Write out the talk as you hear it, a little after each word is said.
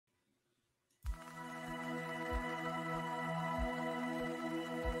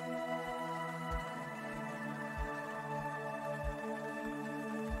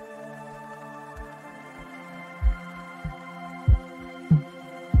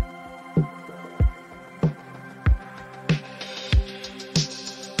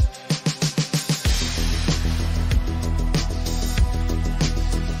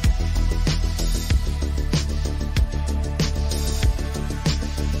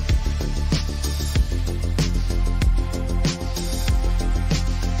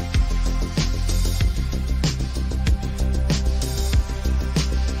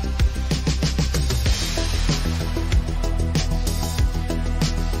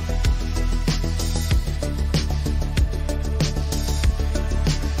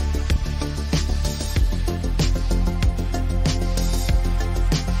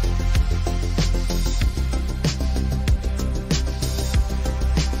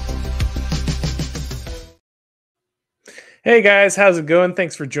Hey guys, how's it going?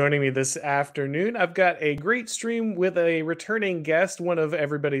 Thanks for joining me this afternoon. I've got a great stream with a returning guest, one of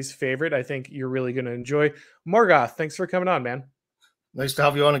everybody's favorite. I think you're really going to enjoy Morgoth. Thanks for coming on, man. Nice to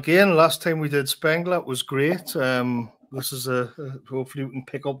have you on again. Last time we did Spengler, it was great. This is hopefully we can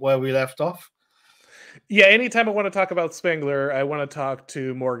pick up where we left off. Yeah, anytime I want to talk about Spengler, I want to talk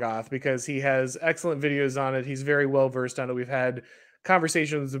to Morgoth because he has excellent videos on it. He's very well versed on it. We've had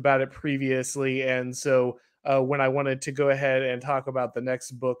conversations about it previously, and so when I wanted to go ahead and talk about the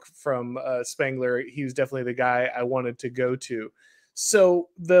next book from Spengler, he was definitely the guy I wanted to go to. So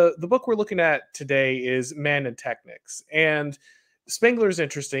the book we're looking at today is Man and Technics, and Spengler's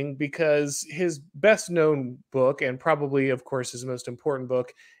interesting because his best known book, and probably, of course, his most important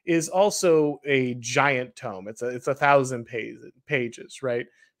book, is also a giant tome. It's 1,000 pages, right?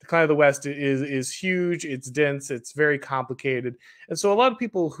 Decline of the West is huge. It's dense. It's very complicated, and so a lot of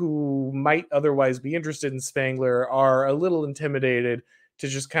people who might otherwise be interested in Spengler are a little intimidated to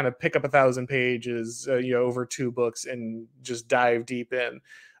just kind of pick up 1,000 pages, over two books and just dive deep in,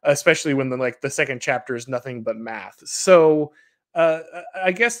 especially when the second chapter is nothing but math. So uh,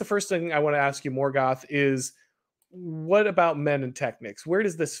 I guess the first thing I want to ask you, Morgoth, is what about Men and Technics? Where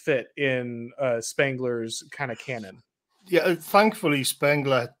does this fit in Spengler's kind of canon? Yeah, thankfully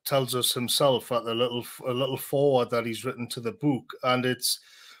Spengler tells us himself at the little forward that he's written to the book, and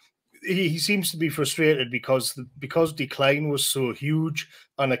he seems to be frustrated because Decline was so huge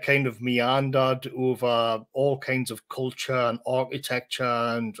and it kind of meandered over all kinds of culture and architecture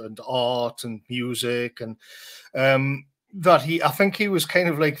and art and music and I think he was kind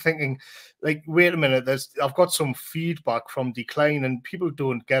of like thinking, like, wait a minute, I've got some feedback from Decline and people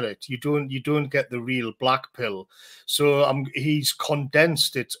don't get it. You don't get the real black pill. So he's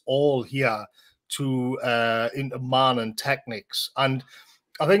condensed it all here to into Man and Technics. And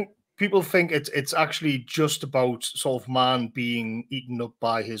I think people think it's actually just about sort of man being eaten up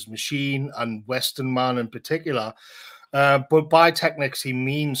by his machine and Western man in particular. But by technics, he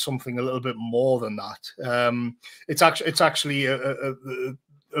means something a little bit more than that. It's actually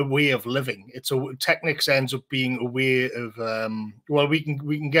a way of living. Technics ends up being a way of well, we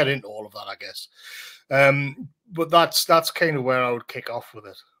can get into all of that, I guess. But that's kind of where I would kick off with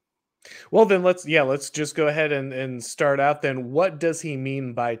it. Well, then let's just go ahead and start out. Then, what does he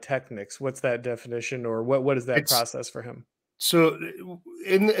mean by Technics? What's that definition, or what is that It's process for him? So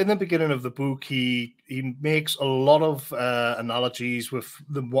in the beginning of the book, he makes a lot of analogies with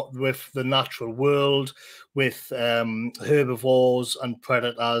the natural world, with herbivores and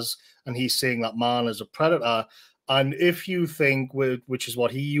predators, and he's saying that man is a predator. And if you think, which is what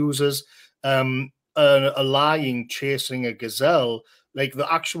he uses, a lion chasing a gazelle, like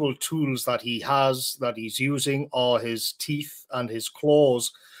the actual tools that he's using are his teeth and his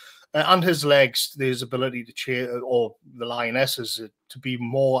claws and his legs, his ability to chase, or the lionesses, to be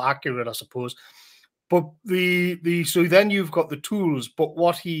more accurate, I suppose. But so then you've got the tools, but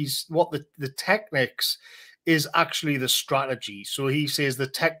what the techniques is actually the strategy. So he says the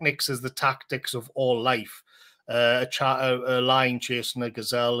techniques is the tactics of all life. A lion chasing a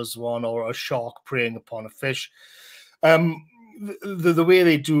gazelle is one, or a shark preying upon a fish. The way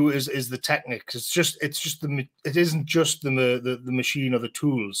they do is the techniques. It isn't just the machine or the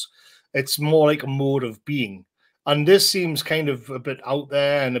tools. It's more like a mode of being. And this seems kind of a bit out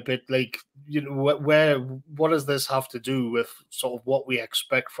there and a bit like, what does this have to do with sort of what we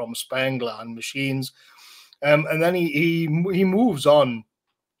expect from Spengler and machines? And then he moves on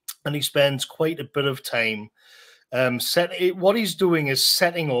and he spends quite a bit of time what he's doing is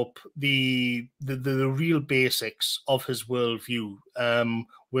setting up the real basics of his worldview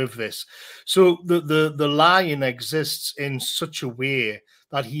with this. So the lion exists in such a way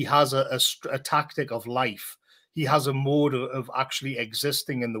that he has a tactic of life. He has a mode of actually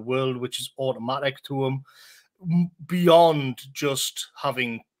existing in the world, which is automatic to him, beyond just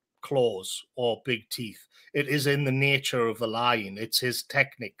having claws or big teeth. It is in the nature of the lion. It's his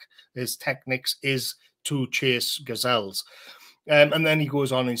technique. His techniques is to chase gazelles. And then he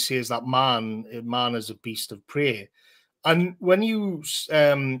goes on and says that man is a beast of prey. And when you,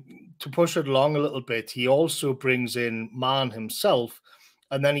 to push it along a little bit, he also brings in man himself,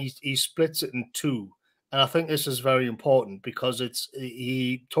 and then he splits it in two. And I think this is very important because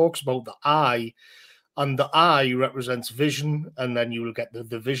he talks about the eye, and the eye represents vision, and then you will get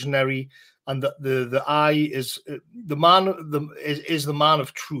the visionary, and the eye is the man, is the man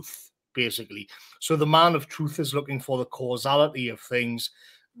of truth, basically. So the man of truth is looking for the causality of things,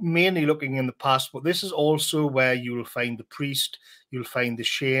 mainly looking in the past, but this is also where you will find the priest, you'll find the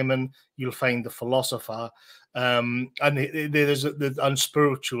shaman, you'll find the philosopher, and there's and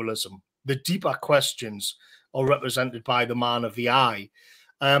spiritualism, the deeper questions are represented by the man of the eye.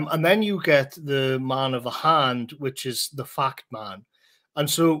 And then you get the man of the hand, which is the fact man. And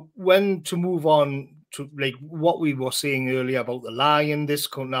so when to move on to like what we were saying earlier about the lion, this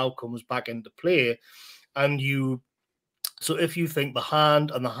now comes back into play. And so if you think the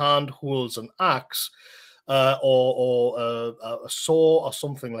hand and the hand holds an axe or a saw or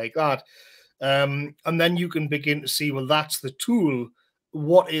something like that, and then you can begin to see, well, that's the tool.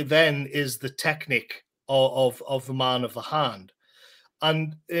 What then is the technique of the man of the hand?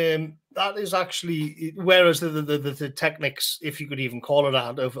 And that is actually, whereas the techniques, if you could even call it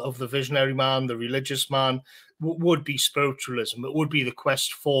that, of the visionary man, the religious man, would be spiritualism. It would be the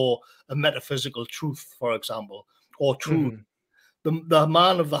quest for a metaphysical truth, for example, or truth. The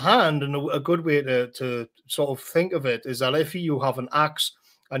man of the hand, and a good way to sort of think of it is that if you have an axe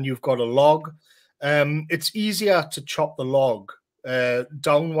and you've got a log, it's easier to chop the log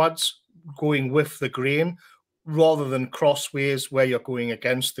downwards, going with the grain, rather than crossways where you're going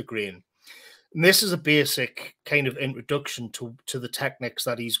against the grain. And this is a basic kind of introduction to the techniques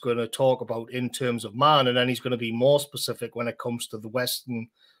that he's going to talk about in terms of man, and then he's going to be more specific when it comes to the Western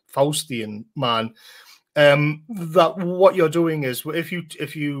Faustian man. That what you're doing is, if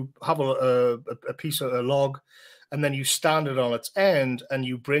you have a piece of a log and then you stand it on its end and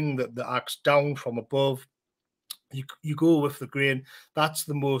you bring the axe down from above, you go with the grain. That's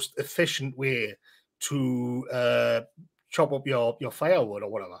the most efficient way to chop up your firewood or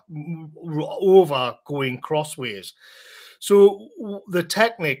whatever, over going crossways. So the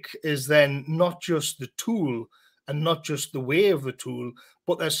technique is then not just the tool and not just the way of the tool,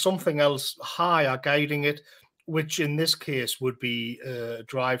 but there's something else higher guiding it, which in this case would be a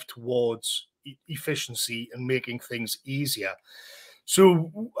drive towards efficiency and making things easier.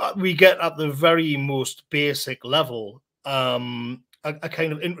 So we get at the very most basic level a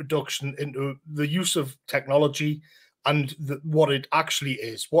kind of introduction into the use of technology and what it actually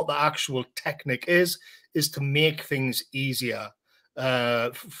is. What the actual technique is to make things easier.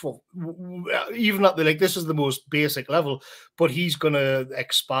 For even at the, like, this is the most basic level, but he's going to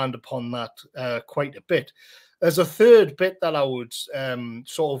expand upon that quite a bit. There's a third bit that I would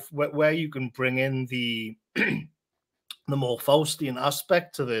sort of where you can bring in the the more Faustian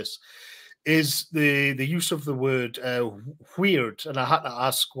aspect to this is the use of the word weird. And I had to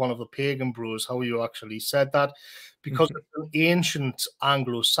ask one of the pagan bros how you actually said that, because it's an ancient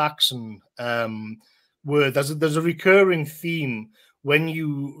Anglo-Saxon word. There's a recurring theme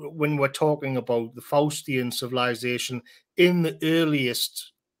when we're talking about the Faustian civilization in the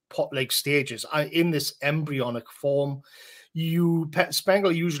earliest pot-like stages, in this embryonic form.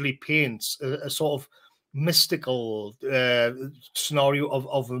 Spengler usually paints a sort of mystical scenario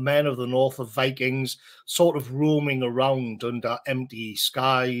of the men of the north, of Vikings, sort of roaming around under empty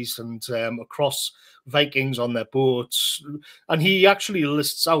skies and across Vikings on their boats. And he actually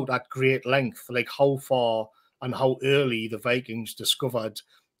lists out at great length like how far and how early the Vikings discovered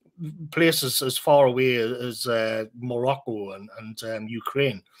places as far away as Morocco and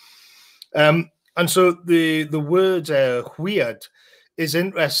Ukraine. And so the word weird is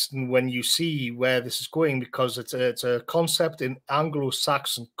interesting when you see where this is going, because it's a concept in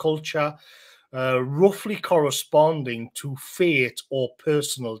Anglo-Saxon culture, roughly corresponding to fate or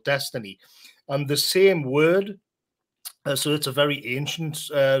personal destiny. And the same word, so it's a very ancient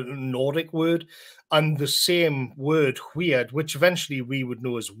Nordic word, and the same word weird, which eventually we would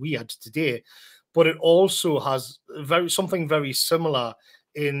know as weird today, but it also has something very similar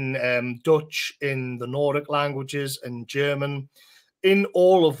in Dutch, in the Nordic languages, in German, in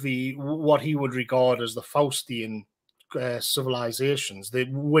all of the what he would regard as the Faustian civilizations,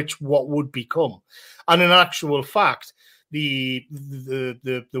 what would become. And in actual fact, the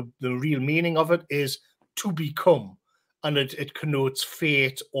real meaning of it is to become, and it connotes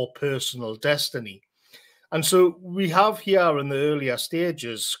fate or personal destiny. And so we have here in the earlier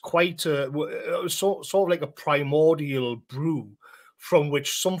stages quite a sort of like a primordial brew from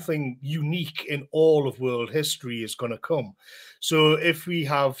which something unique in all of world history is going to come. So if we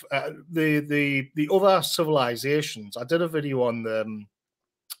have the other civilizations, I did a video on them.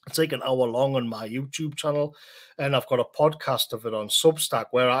 It's like an hour long on my YouTube channel, and I've got a podcast of it on Substack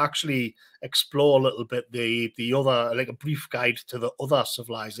where I actually explore a little bit the other, like a brief guide to the other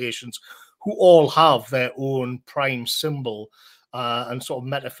civilizations, who all have their own prime symbol and sort of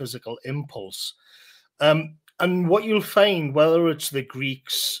metaphysical impulse. And what you'll find, whether it's the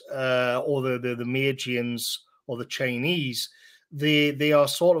Greeks or the Magians or the Chinese, they are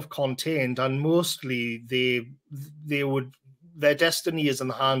sort of contained, and mostly their destiny is in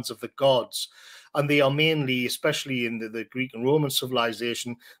the hands of the gods. and they are mainly, especially in the Greek and Roman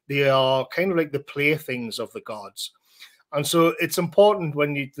civilization, they are kind of like the playthings of the gods. And so it's important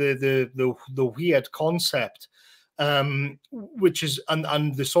when you the weird concept, which is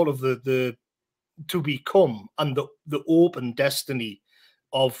and the sort of the to become and the open destiny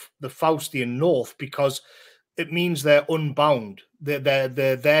of the Faustian North, because it means they're unbound.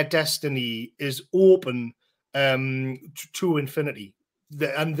 Their destiny is open to infinity.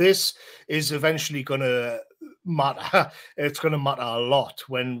 And this is eventually going to matter. It's going to matter a lot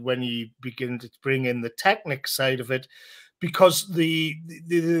when you begin to bring in the technic side of it, because the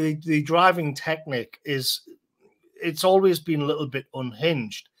driving technique is, it's always been a little bit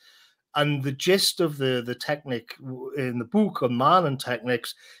unhinged. And the gist of the technique in the book on Man and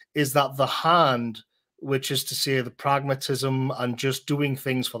Technics is that the hand, which is to say the pragmatism and just doing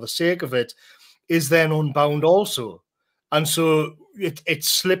things for the sake of it, is then unbound also. And so it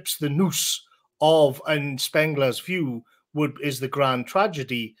slips the noose of, and Spengler's view is the grand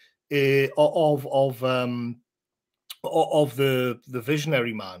tragedy of the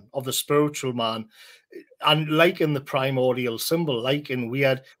visionary man, of the spiritual man. And like in the primordial symbol, like in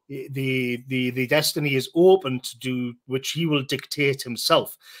Weird, the destiny is open to do which he will dictate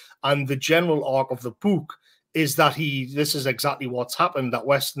himself. And the general arc of the book is that this is exactly what's happened, that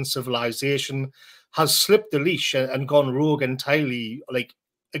Western civilization has slipped the leash and gone rogue entirely, like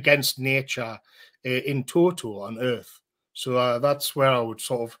against nature in toto on Earth. So that's where I would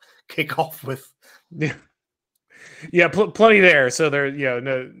sort of kick off with. Yeah. Yeah, plenty there. So there,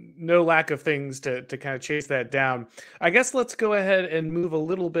 no lack of things to kind of chase that down. I guess let's go ahead and move a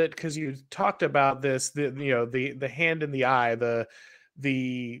little bit, because you talked about this, the hand in the eye, the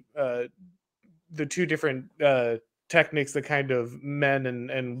two different techniques, the kind of men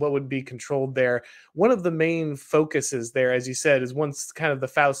and what would be controlled there. One of the main focuses there, as you said, is once kind of the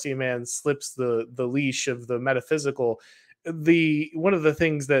Faustian man slips the leash of the metaphysical, one of the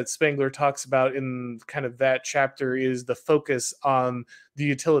things that Spengler talks about in kind of that chapter is the focus on the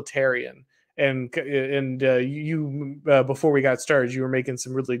utilitarian. And you before we got started, you were making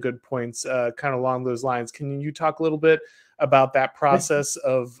some really good points kind of along those lines. Can you talk a little bit about that process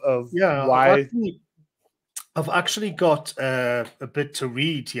of why? I've actually got a bit to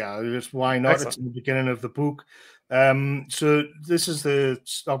read here. Just why not? Excellent. It's in the beginning of the book. So this is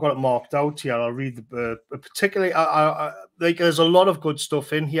I've got it marked out here. I'll read particularly. Like, there's a lot of good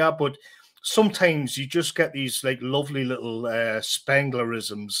stuff in here, but sometimes you just get these like lovely little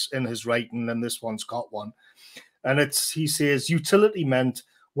Spenglerisms in his writing, and this one's got one. And he says, utility meant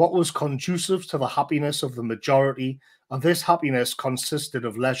what was conducive to the happiness of the majority, and this happiness consisted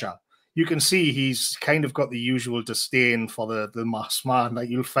of leisure. You can see he's kind of got the usual disdain for the mass man that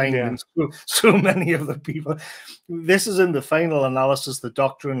you'll find in so many of the people. This is in the final analysis, the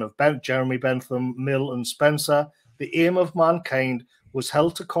doctrine of Jeremy Bentham, Mill, and Spencer. The aim of mankind was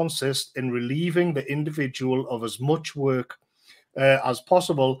held to consist in relieving the individual of as much work as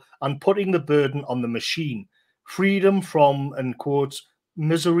possible and putting the burden on the machine. Freedom from, in quotes,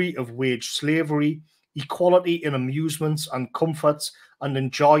 misery of wage slavery, equality in amusements and comforts, and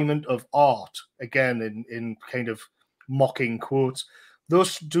enjoyment of art, again in kind of mocking quotes.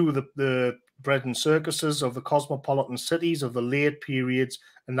 Thus do the bread and circuses of the cosmopolitan cities of the late periods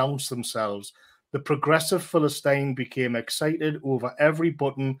announce themselves. The progressive Philistine became excited over every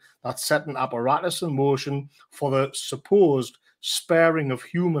button that set an apparatus in motion for the supposed sparing of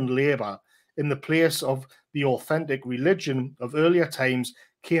human labor. In the place of the authentic religion of earlier times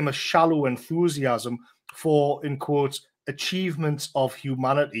came a shallow enthusiasm for, in quotes, achievements of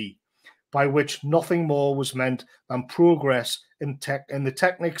humanity, by which nothing more was meant than progress in the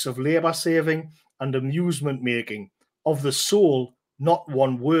techniques of labor saving and amusement making. Of the soul, not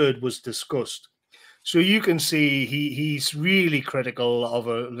one word was discussed. So you can see he's really critical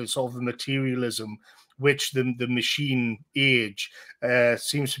of sort of the materialism which the machine age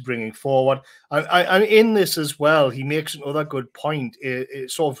seems to be bringing forward. And in this as well, he makes another good point.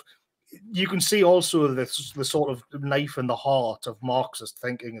 Sort of, you can see also the sort of knife in the heart of Marxist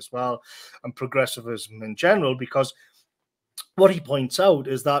thinking as well, and progressivism in general, because what he points out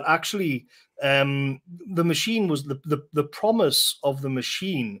is that actually the machine was the promise of the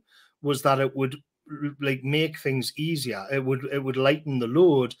machine was that it would like make things easier. It would lighten the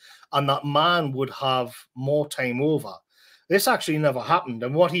load, and that man would have more time over. This actually never happened.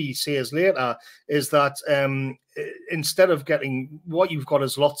 And what he says later is that instead of getting, what you've got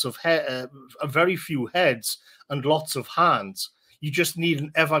is lots of very few heads and lots of hands. You just need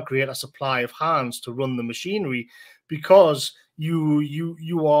an ever greater supply of hands to run the machinery, because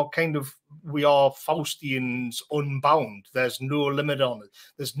you are kind of, we are Faustians unbound. There's no limit on it.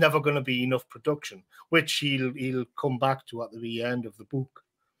 There's never going to be enough production, which he'll come back to at the end of the book.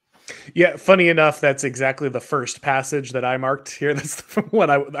 Yeah, funny enough, that's exactly the first passage that I marked here. That's the one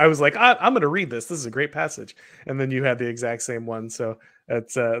I was like, I'm going to read this. This is a great passage, and then you had the exact same one. So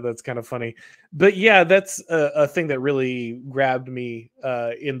that's kind of funny. But yeah, that's a thing that really grabbed me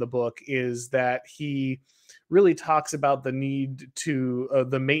in the book, is that he really talks about the need to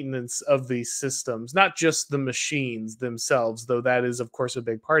the maintenance of these systems, not just the machines themselves, though that is of course a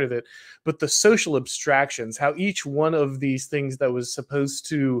big part of it, but the social abstractions, how each one of these things that was supposed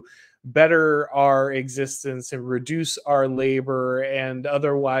to better our existence and reduce our labor and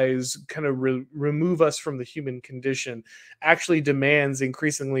otherwise kind of remove us from the human condition actually demands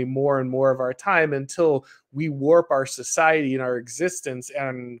increasingly more and more of our time, until we warp our society and our existence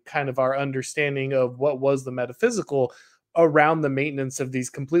and kind of our understanding of what was the metaphysical around the maintenance of these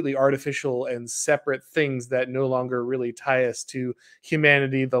completely artificial and separate things that no longer really tie us to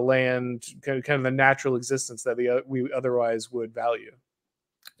humanity, the land, kind of the natural existence that we otherwise would value.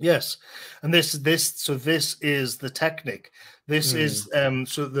 Yes, and this is the technic. This is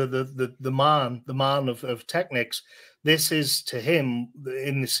so the man of technics. This is to him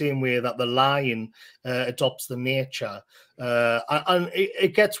in the same way that the lion adopts the nature, and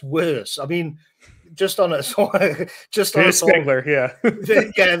it gets worse. I mean, just on a just on a Spengler, yeah.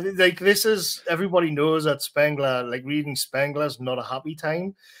 Yeah, like this is, everybody knows that Spengler, like reading Spengler is not a happy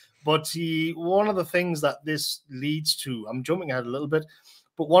time, but one of the things that this leads to, I'm jumping ahead a little bit,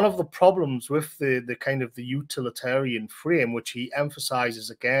 but one of the problems with the kind of the utilitarian frame, which he emphasizes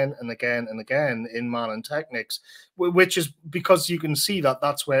again and again and again in Man and Technics, which is because you can see that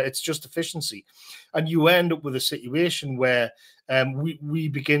that's where it's just efficiency. And you end up with a situation where we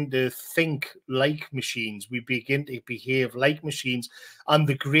begin to think like machines. We begin to behave like machines. And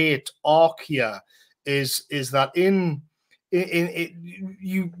the great arc here is that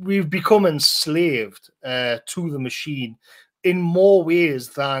we've become enslaved to the machine in more ways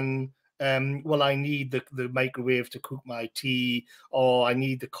than well, I need the microwave to cook my tea, or I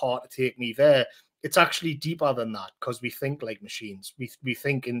need the car to take me there. It's actually deeper than that, because we think like machines. We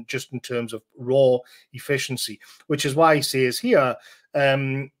think in terms of raw efficiency, which is why he says here,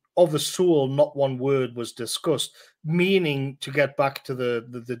 of the soul, not one word was discussed, meaning, to get back to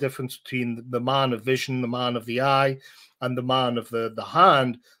the difference between the man of vision, the man of the eye, and the man of the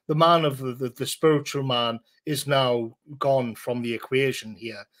hand. The man of the spiritual man is now gone from the equation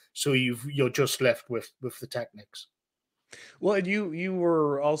here. So you're just left with the technics. Well, and you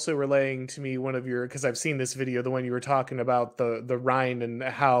were also relaying to me one of your, because I've seen this video, the one you were talking about the Rhine, and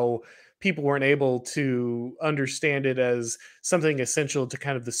how people weren't able to understand it as something essential to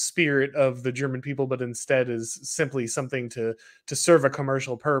kind of the spirit of the German people, but instead is simply something to serve a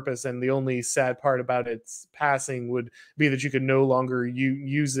commercial purpose. And the only sad part about its passing would be that you could no longer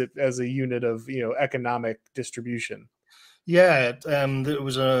use it as a unit of economic distribution. Yeah, there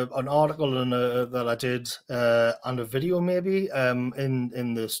was an article that I did and a video maybe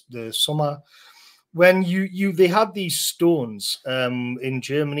in the summer, when they had these stones in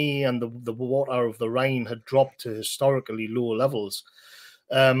Germany, and the water of the Rhine had dropped to historically low levels.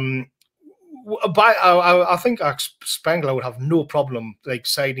 I think Spengler would have no problem like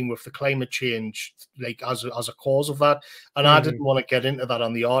siding with the climate change, like as a cause of that. And I didn't want to get into that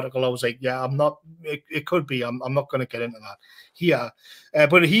on the article. I was like, yeah, I'm not. It could be. I'm not going to get into that here.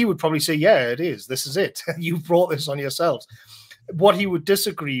 But he would probably say, yeah, it is. This is it. You brought this on yourselves. What he would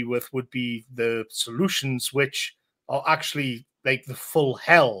disagree with would be the solutions, which are actually like the full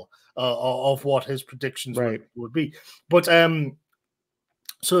hell of what his predictions would be. But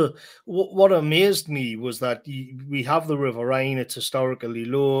so what amazed me was that we have the River Rhine, it's historically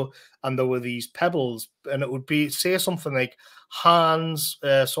low, and there were these pebbles, and it would be, say, something like Hans,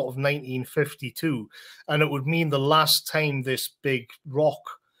 sort of 1952, and it would mean the last time this big rock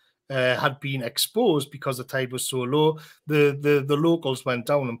had been exposed, because the tide was so low, the locals went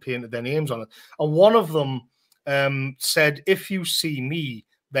down and painted their names on it. And one of them said, "If you see me,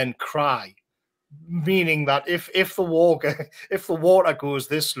 then cry." Meaning that if the water goes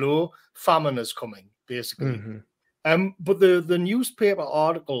this low, famine is coming, basically. But the newspaper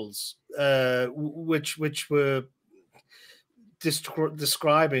articles which were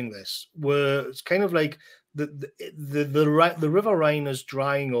describing this were kind of like the River Rhine is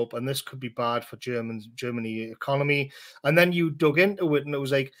drying up, and this could be bad for Germany economy. And then you dug into it, and it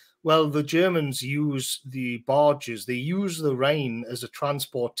was like, well, the Germans use the barges, they use the Rhine as a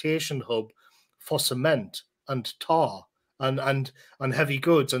transportation hub for cement and tar and heavy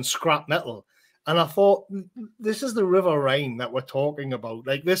goods and scrap metal. And I thought, this is the River Rhine that we're talking about.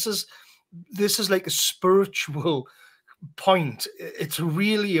 Like, this is like a spiritual point. It's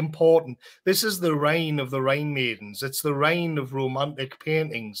really important. This is the reign of the Rhine maidens. It's the reign of romantic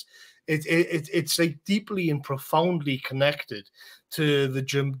paintings. It's like deeply and profoundly connected to the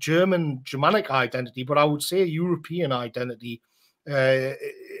Germanic identity, but I would say European identity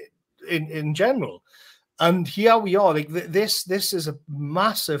in general. And here we are. Like, this is a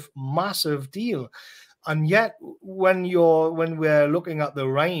massive deal. And yet, when we're looking at the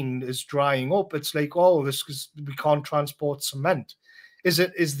Rhine is drying up, it's like, oh, this is, we can't transport cement.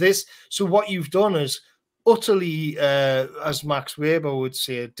 Is this? So what you've done is utterly, as Max Weber would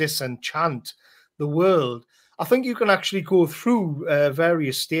say, disenchant the world. I think you can actually go through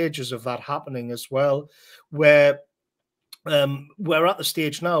various stages of that happening as well, where we're at the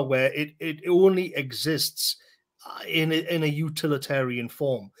stage now where it only exists in a utilitarian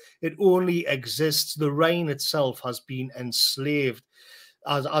form. It only exists. The Rhine itself has been enslaved,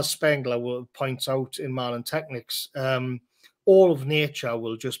 as Spengler points out in Man and Technics. All of nature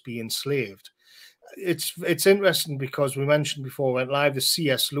will just be enslaved. It's interesting because we mentioned before we went live the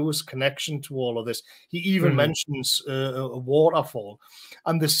C.S. Lewis connection to all of this. He even mentions a waterfall,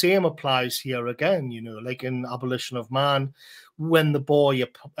 and the same applies here again. You know, like in Abolition of Man, when the boy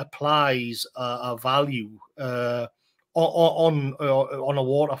applies a value on a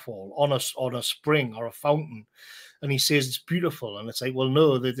waterfall, on a spring or a fountain, and he says it's beautiful, and it's like, well,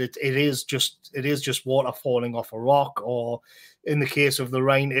 no, that it is just water falling off a rock, or in the case of the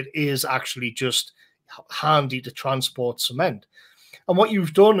Rhine, it is actually just handy to transport cement. And what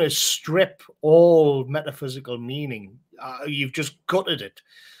you've done is strip all metaphysical meaning. You've just gutted it,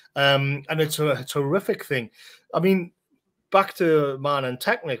 and it's a horrific thing. I mean, back to Man and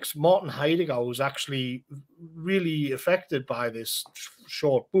Technics, Martin Heidegger was actually really affected by this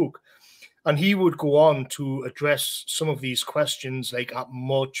short book. And he would go on to address some of these questions like at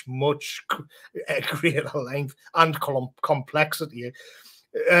much greater length and complexity.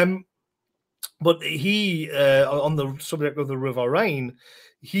 But he, on the subject of the River Rhine,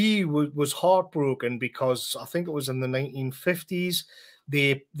 he was heartbroken because I think it was in the 1950s,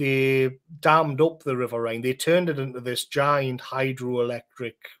 they dammed up the River Rhine. They turned it into this giant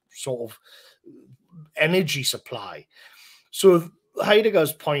hydroelectric sort of energy supply. So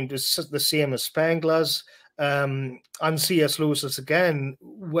Heidegger's point is the same as Spengler's, and C.S. Lewis's again,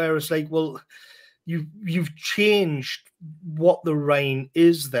 where it's like, well, you've changed what the Rhine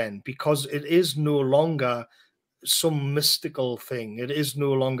is then, because it is no longer some mystical thing. It is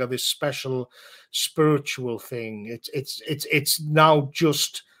no longer this special spiritual thing. It's now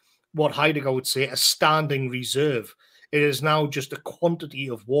just what Heidegger would say, a standing reserve. It is now just a quantity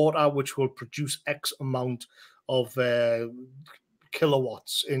of water which will produce X amount of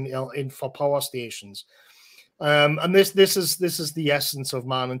kilowatts in for power stations. And this is the essence of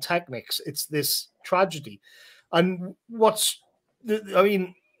Man and Technics. It's this tragedy. And I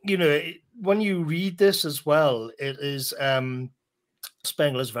mean, you know, when you read this as well, it is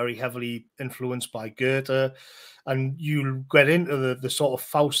Spengler's very heavily influenced by Goethe, and you get into the sort of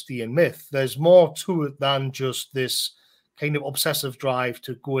Faustian myth. There's more to it than just this kind of obsessive drive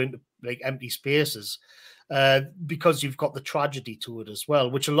to go into like empty spaces. Because you've got the tragedy to it as well,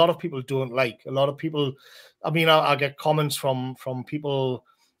 which a lot of people don't like. A lot of people, I mean, I get comments from people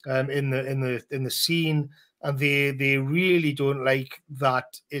in the scene, and they really don't like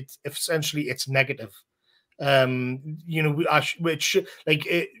that. It's negative. You know,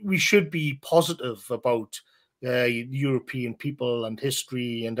 we should be positive about European people and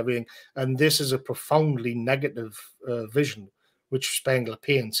history and everything, and this is a profoundly negative vision which Spengler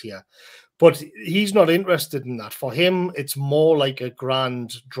paints here. But he's not interested in that. For him, it's more like a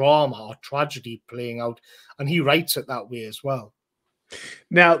grand drama or tragedy playing out, and he writes it that way as well.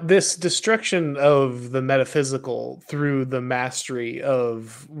 Now, this destruction of the metaphysical through the mastery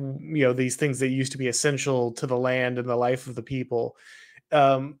of, you know, these things that used to be essential to the land and the life of the people,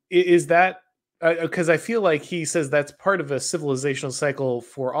 is that because I feel like he says that's part of a civilizational cycle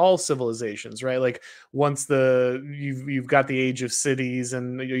for all civilizations, right? Like once you've got the age of cities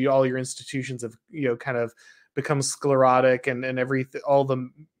and all your institutions have, you know, kind of become sclerotic, and everything, all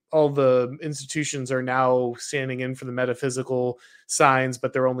the institutions are now standing in for the metaphysical signs,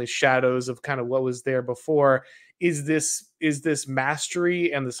 but they're only shadows of kind of what was there before. Is this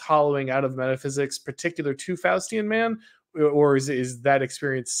mastery and this hollowing out of metaphysics particular to Faustian Man, or is that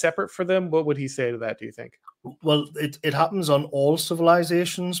experience separate for them? What would he say to that, do you think? Well, it happens on all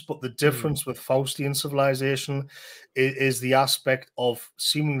civilizations, but the difference with Faustian civilization is the aspect of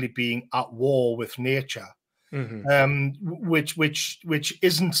seemingly being at war with nature. which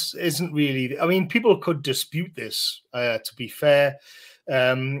isn't really. I mean, people could dispute this. To be fair,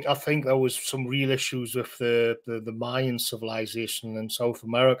 I think there was some real issues with the Mayan civilization in South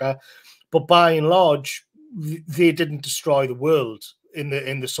America, but by and large, they didn't destroy the world in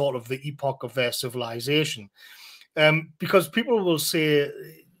the sort of the epoch of their civilization. Because people will say,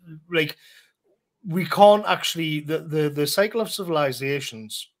 like, we can't actually the cycle of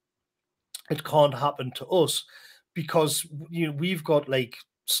civilizations, it can't happen to us because we've got like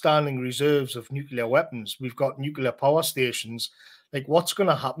standing reserves of nuclear weapons, we've got nuclear power stations. Like, what's going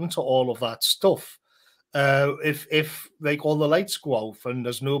to happen to all of that stuff if like all the lights go off and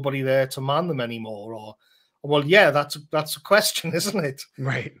there's nobody there to man them anymore? Or, well, yeah, that's a question, isn't it?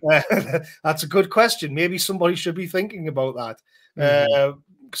 Right. That's a good question. Maybe somebody should be thinking about that.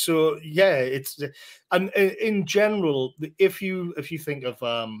 So yeah, it's, and in general, if you think of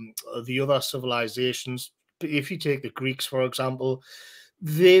the other civilizations, if you take the Greeks, for example,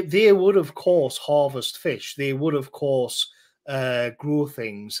 they would of course harvest fish, they would of course grow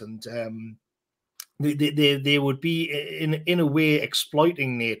things, and they would be in a way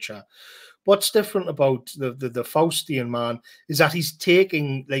exploiting nature. What's different about the Faustian man is that he's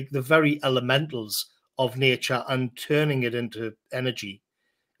taking like the very elementals of nature and turning it into energy.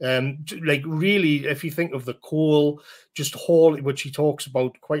 Like, really, if you think of the coal, just haul, which he talks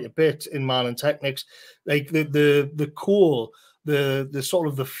about quite a bit in Man and Technics, like the coal, the sort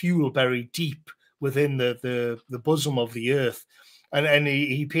of the fuel buried deep within the bosom of the earth. And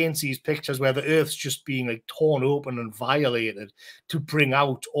he paints these pictures where the earth's just being like torn open and violated to bring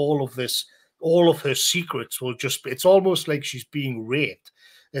out all of this, all of her secrets will just be, it's almost like she's being raped.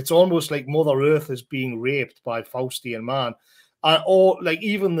 It's almost like Mother Earth is being raped by Faustian man. Or like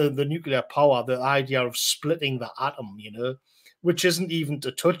even the nuclear power, the idea of splitting the atom, which isn't even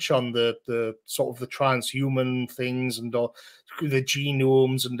to touch on the sort of the transhuman things and the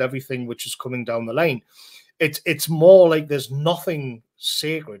genomes and everything which is coming down the line. It's more like there's nothing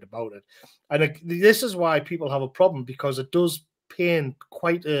sacred about it. And this is why people have a problem, because it does paint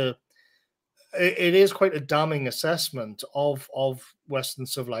it is quite a damning assessment of Western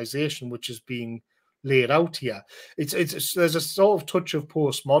civilization, which is being laid out here. It's there's a sort of touch of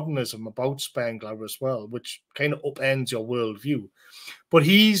postmodernism about Spengler as well, which kind of upends your worldview. But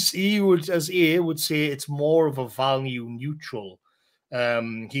he would, as A would say, it's more of a value neutral.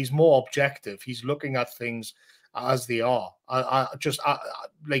 He's more objective. He's looking at things as they are.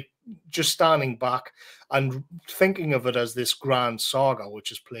 Like just standing back and thinking of it as this grand saga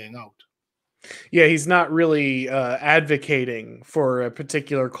which is playing out. Yeah, he's not really advocating for a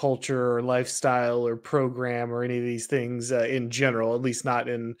particular culture or lifestyle or program or any of these things in general. At least not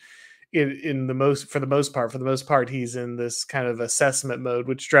in the most for the most part. For the most part, he's in this kind of assessment mode,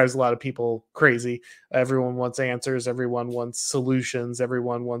 which drives a lot of people crazy. Everyone wants answers. Everyone wants solutions.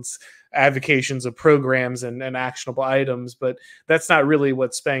 Everyone wants advocations of programs and actionable items. But that's not really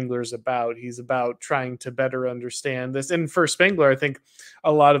what Spengler's about. He's about trying to better understand this. And for Spengler, I think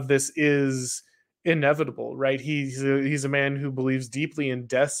a lot of this is inevitable, right? He's a man who believes deeply in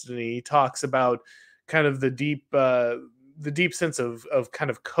destiny. He talks about kind of the deep sense of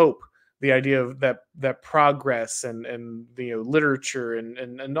kind of cope, the idea of that progress and literature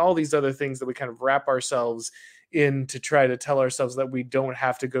and all these other things that we kind of wrap ourselves in to try to tell ourselves that we don't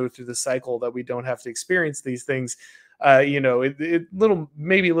have to go through the cycle, that we don't have to experience these things. Maybe a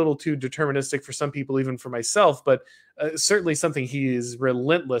little too deterministic for some people, even for myself, but certainly something he is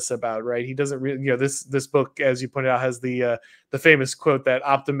relentless about, right? He doesn't really, this book, as you pointed out, has the famous quote that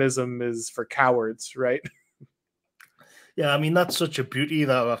optimism is for cowards, right? Yeah, I mean, that's such a beauty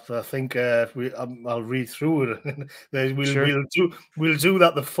that I think I'll read through it. Sure. We'll do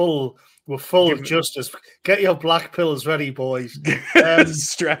that with full Give justice. Get your black pills ready, boys.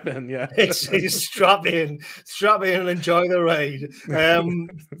 strap in, yeah. It's strap in and enjoy the ride.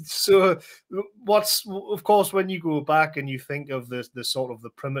 So what's, of course, when you go back and you think of the sort of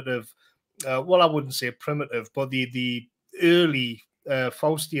the primitive, well, I wouldn't say primitive, but the early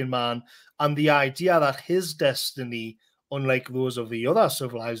Faustian man, and the idea that his destiny, unlike those of the other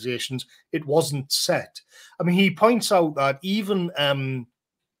civilizations, it wasn't set. I mean, he points out that even in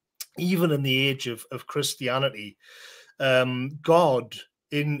the age of Christianity, God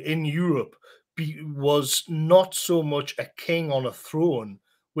in Europe was not so much a king on a throne,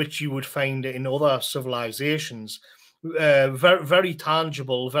 which you would find in other civilizations. Very, very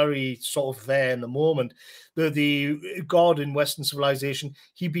tangible, very sort of there in the moment. The God in Western civilization,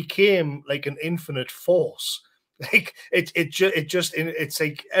 he became like an infinite force. Like it's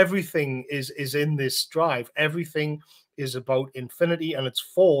like everything is in this drive. Everything is about infinity and its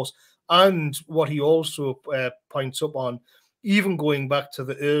force, And what he also points up on, even going back to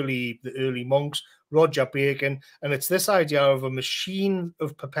the early monks, Roger Bacon, and it's this idea of a machine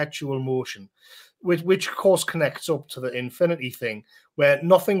of perpetual motion, which of course connects up to the infinity thing, where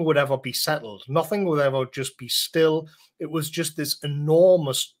nothing would ever be settled, nothing would ever just be still. It was just this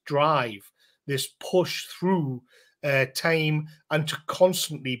enormous drive, this push through time, and to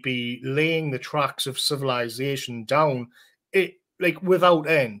constantly be laying the tracks of civilization down, it like without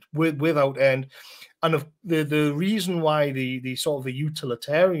end, without end. And the reason why the sort of the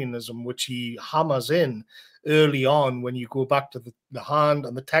utilitarianism which he hammers in early on, when you go back to the hand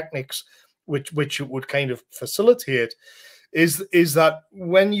and the techniques, which it would kind of facilitate, is that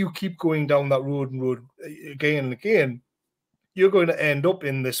when you keep going down that road again and again, you're going to end up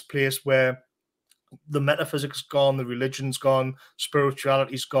in this place where the metaphysics gone, the religion's gone,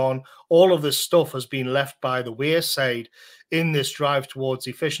 spirituality's gone. All of this stuff has been left by the wayside in this drive towards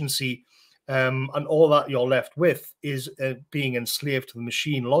efficiency. And all that you're left with is being enslaved to the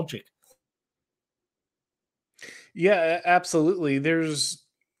machine logic. Yeah, absolutely. There's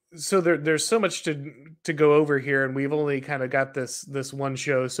so much to go over here, and we've only kind of got this one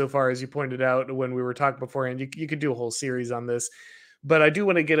show so far, as you pointed out when we were talking beforehand. You could do a whole series on this, but I do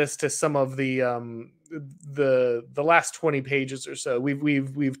want to get us to some of the last 20 pages or so.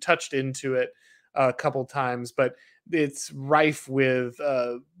 We've touched into it a couple times, but it's rife with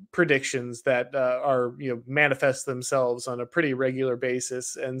predictions that are manifest themselves on a pretty regular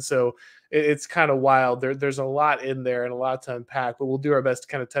basis, and so it's kind of wild. There's a lot in there and a lot to unpack, but we'll do our best to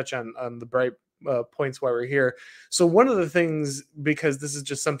kind of touch on the bright points while we're here. So one of the things, because this is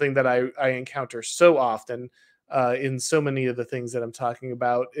just something that I encounter so often in so many of the things that I'm talking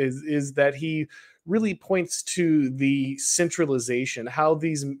about, is that he really points to the centralization, how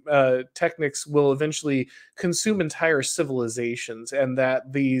these techniques will eventually consume entire civilizations, and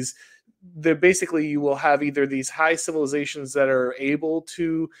that basically you will have either these high civilizations that are able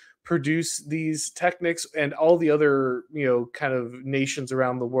to produce these techniques, and all the other kind of nations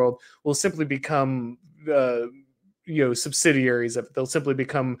around the world will simply become subsidiaries of it. They'll simply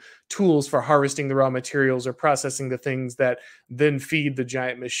become tools for harvesting the raw materials or processing the things that then feed the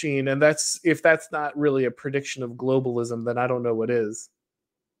giant machine. And if that's not really a prediction of globalism, then I don't know what is.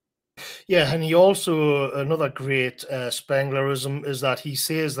 Yeah, and he also, another great Spenglerism is that he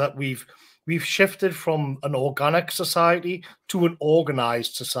says that we've shifted from an organic society to an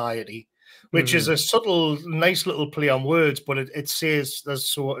organized society, which is a subtle, nice little play on words, but it says, as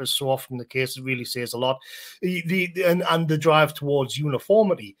so often the case, it really says a lot. And the drive towards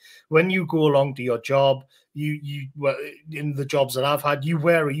uniformity. When you go along to your job, you in the jobs that I've had, you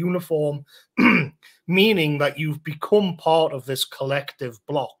wear a uniform, meaning that you've become part of this collective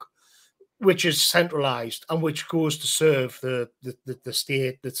block, which is centralized and which goes to serve the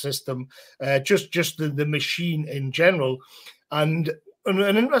state, the system, just the machine in general. And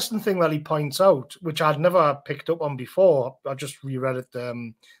an interesting thing that he points out, which I'd never picked up on before, I just reread it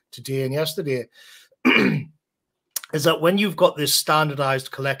today and yesterday, is that when you've got this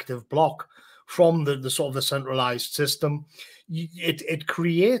standardized collective block from the sort of the centralized system, it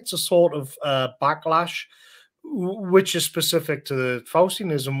creates a sort of backlash, which is specific to the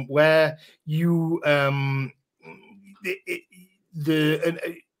Faustianism, where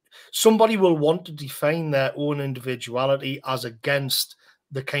somebody will want to define their own individuality as against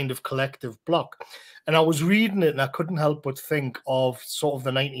the kind of collective block. And I was reading it and I couldn't help but think of sort of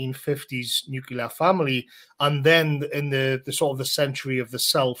the 1950s nuclear family, and then in the sort of the century of the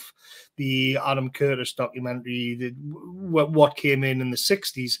self, the Adam Curtis documentary, what came in the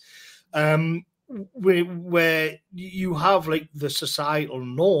 60s, where you have like the societal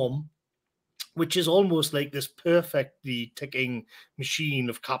norm, which is almost like this perfectly ticking machine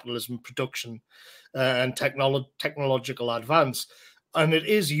of capitalism, production, and technological advance. And it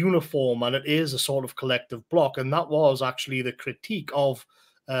is uniform and it is a sort of collective block. And that was actually the critique of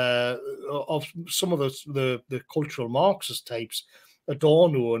some of the cultural Marxist types,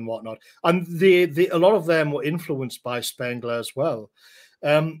 Adorno and whatnot. And a lot of them were influenced by Spengler as well.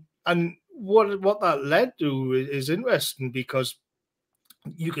 And what that led to is interesting, because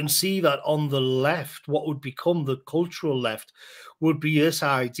you can see that on the left, what would become the cultural left would be this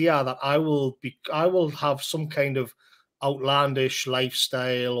idea that I will have some kind of outlandish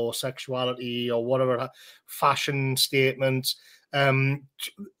lifestyle or sexuality or whatever, fashion statements,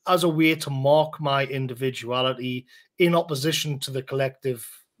 as a way to mark my individuality in opposition to the collective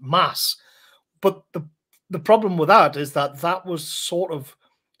mass. But the problem with that is that was sort of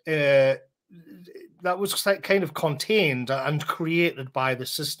that was kind of contained and created by the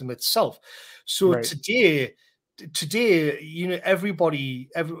system itself. So right. today, everybody,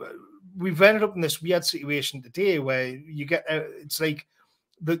 we've ended up in this weird situation today where you get it's like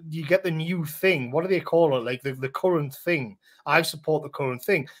you get the new thing. What do they call it? Like the current thing. I support the current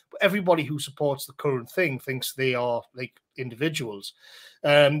thing, but everybody who supports the current thing thinks they are like individuals.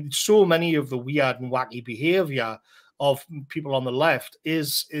 So many of the weird and wacky behavior of people on the left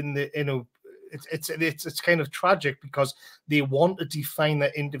is it's kind of tragic because they want to define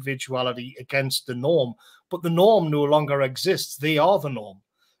their individuality against the norm, but the norm no longer exists. They are the norm.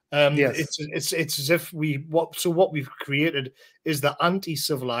 Yes. It's as if what we've created is the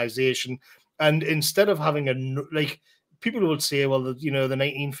anti-civilization, and instead of having like people would say, well, the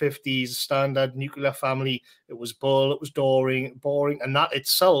 1950s standard nuclear family, it was dull, it was boring, and that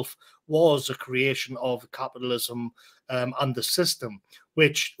itself was a creation of capitalism and the system.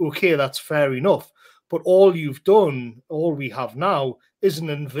 Which, okay, that's fair enough, but all we have now is an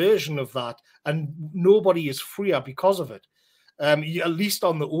inversion of that, and nobody is freer because of it. At least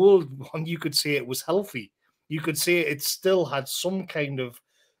on the old one, you could say it was healthy. You could say it still had some kind of,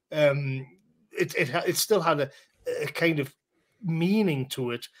 it still had a kind of meaning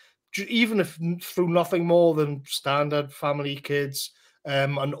to it, even if through nothing more than standard family, kids,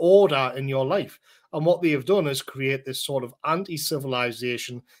 and order in your life. And what they have done is create this sort of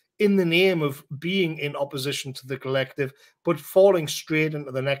anti-civilization in the name of being in opposition to the collective, but falling straight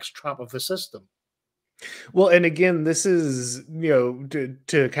into the next trap of the system. Well, and again, this is,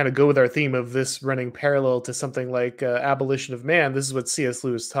 to kind of go with our theme of this running parallel to something like Abolition of Man. This is what C.S.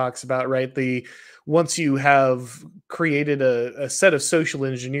 Lewis talks about, right? Once you have created a set of social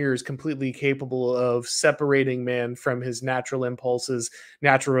engineers completely capable of separating man from his natural impulses,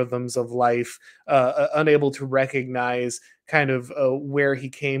 natural rhythms of life, unable to recognize kind of where he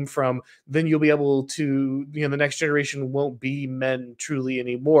came from, then you'll be able to, the next generation won't be men truly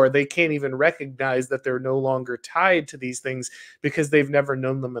anymore. They can't even recognize that they're no longer tied to these things because they've never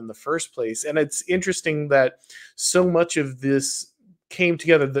known them in the first place. And it's interesting that so much of this came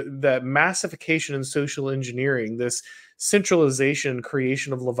together, that massification and social engineering, this centralization,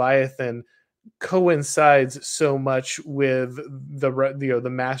 creation of Leviathan, coincides so much with the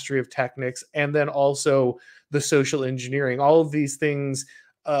mastery of technics, and then also the social engineering. All of these things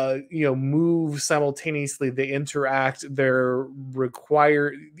move simultaneously, they interact,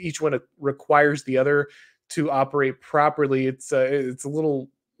 each one requires the other to operate properly. It's a little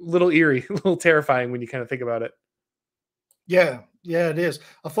eerie, a little terrifying when you kind of think about it. Yeah, it is.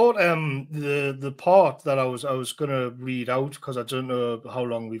 I thought the part that I was gonna read out, because I don't know how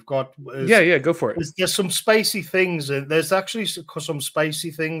long we've got, is Yeah, go for it. there's some spicy things. There's actually some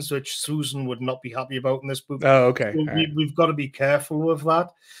spicy things which Susan would not be happy about in this book. Oh, okay. So All right. we've got to be careful with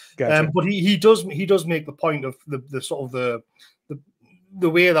that. Gotcha. But he does make the point of the sort of the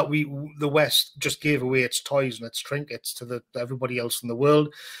way that the West just gave away its toys and its trinkets to everybody else in the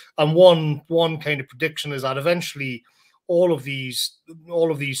world. And one kind of prediction is that eventually all of these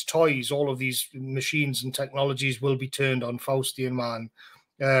toys, all of these machines and technologies will be turned on Faustian Man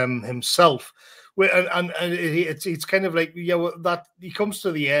himself. And it's kind of like, that he comes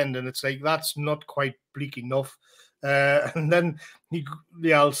to the end and it's like, that's not quite bleak enough. And then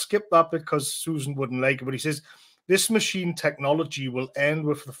I'll skip that because Susan wouldn't like it, but he says, this machine technology will end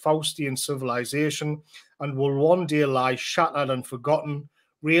with the Faustian civilization and will one day lie shattered and forgotten.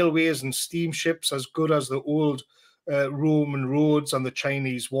 Railways and steamships as good as the old Roman roads and the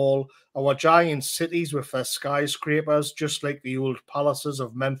Chinese wall, our giant cities with their skyscrapers, just like the old palaces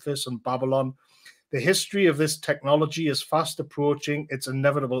of Memphis and Babylon. The history of this technology is fast approaching its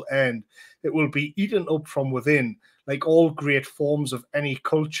inevitable end. It will be eaten up from within, like all great forms of any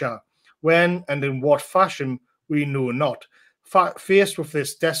culture. When and in what fashion, we know not. Faced with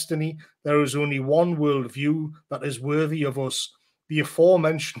this destiny, there is only one worldview that is worthy of us, the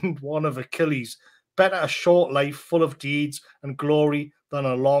aforementioned one of Achilles. Better a short life full of deeds and glory than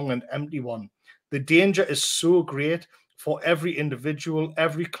a long and empty one. The danger is so great for every individual,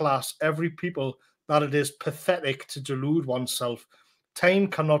 every class, every people, that it is pathetic to delude oneself. Time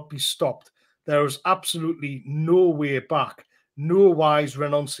cannot be stopped. There is absolutely no way back, no wise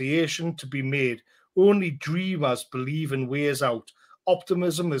renunciation to be made. Only dreamers believe in ways out.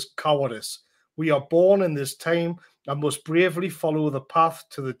 Optimism is cowardice. We are born in this time and must bravely follow the path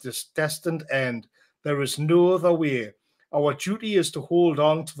to the destined end. There is no other way. Our duty is to hold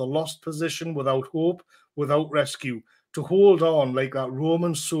on to the lost position without hope, without rescue, to hold on like that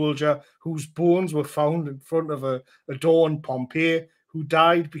Roman soldier whose bones were found in front of a door in Pompeii, who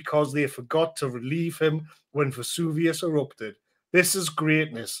died because they forgot to relieve him when Vesuvius erupted. This is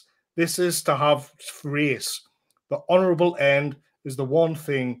greatness. This is to have race. The honorable end is the one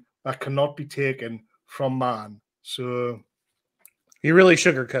thing that cannot be taken from man. So He really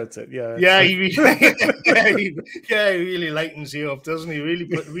sugarcoats it. Yeah. Yeah, Like... he really, he really lightens you up, doesn't he?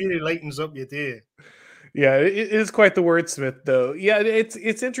 Really lightens up your day. Yeah, it is quite the wordsmith, though. Yeah,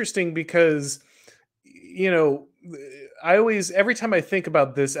 it's interesting because, you know, I always, every time I think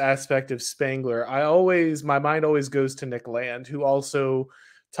about this aspect of Spengler, my mind always goes to Nick Land, who also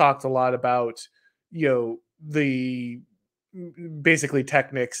talked a lot about, the basically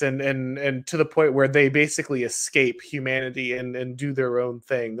technics and to the point where they basically escape humanity and do their own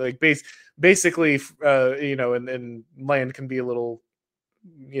thing. Like basically, and Land can be a little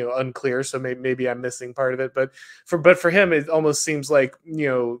unclear, so maybe I'm missing part of it, but for him it almost seems like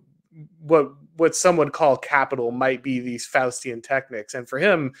what some would call capital might be these Faustian techniques, and for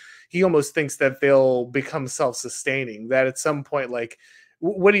him he almost thinks that they'll become self-sustaining, that at some point, like,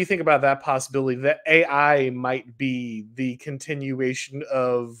 what do you think about that possibility that AI might be the continuation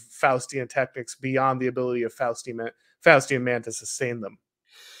of Faustian techniques beyond the ability of Faustian man to sustain them?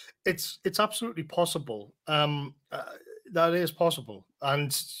 It's absolutely possible. That is possible,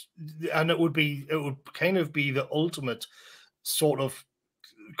 and it would kind of be the ultimate sort of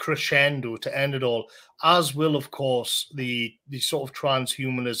crescendo to end it all, as will, of course, the sort of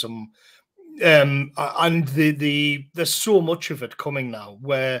transhumanism, and there's so much of it coming now,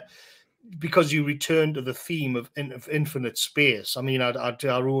 where, because you return to the theme of infinite space. I mean,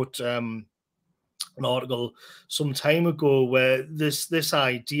 I wrote an article some time ago where this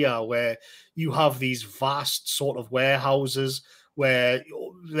idea where you have these vast sort of warehouses where,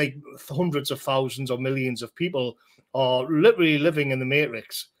 like, hundreds of thousands or millions of people are literally living in the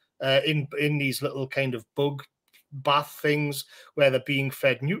matrix, in these little kind of bug bath things where they're being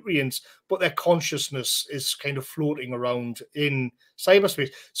fed nutrients, but their consciousness is kind of floating around in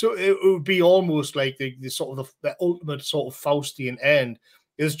cyberspace. So it would be almost like the sort of the ultimate sort of Faustian end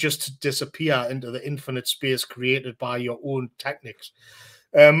is just to disappear into the infinite space created by your own techniques.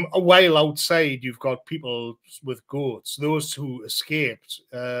 While outside, you've got people with goats, those who escaped.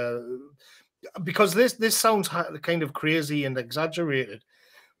 Because this sounds kind of crazy and exaggerated,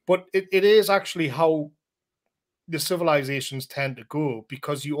 but it is actually how the civilizations tend to go,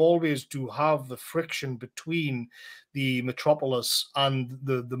 because you always do have the friction between the metropolis and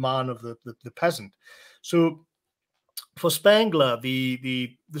the man of the peasant. So for Spengler,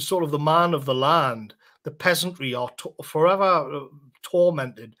 the sort of the man of the land, the peasantry are forever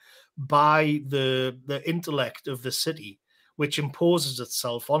tormented by the intellect of the city, which imposes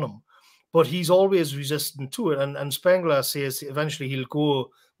itself on him. But he's always resistant to it, and Spengler says eventually he'll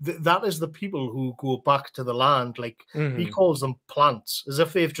go. That is the people who go back to the land, like he calls them plants, as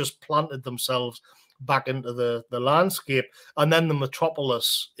if they've just planted themselves back into the landscape, and then the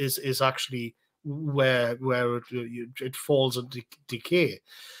metropolis is actually where it falls into decay.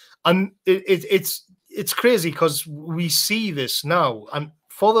 And it's crazy because we see this now, and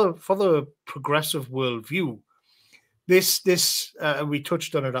for the progressive worldview, this we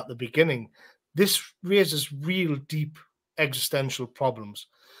touched on it at the beginning, this raises real deep existential problems,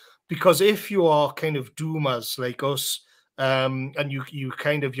 because if you are kind of doomers like us, and you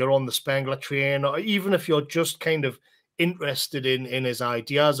kind of, you're on the Spengler train, or even if you're just kind of interested in his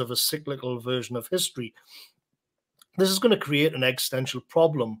ideas of a cyclical version of history, this is going to create an existential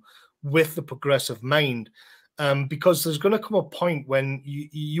problem with the progressive mind, because there's going to come a point when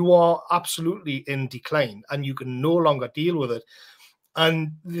you are absolutely in decline and you can no longer deal with it,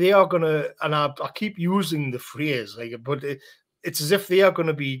 and they are going to, and I keep using the phrase, like, but it's as if they are going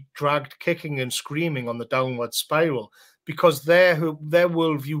to be dragged kicking and screaming on the downward spiral, because their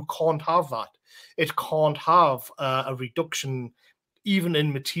worldview can't have that. It can't have a reduction even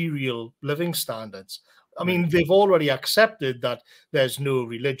in material living standards. I mean, they've already accepted that there's no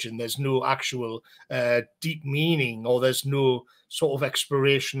religion, there's no actual deep meaning, or there's no sort of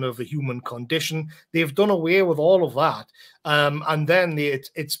exploration of the human condition. They've done away with all of that. And then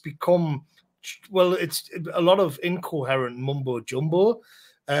it's become, well, it's a lot of incoherent mumbo jumbo,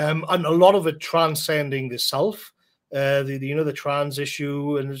 and a lot of it transcending the self, the trans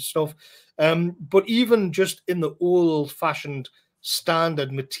issue and stuff. But even just in the old-fashioned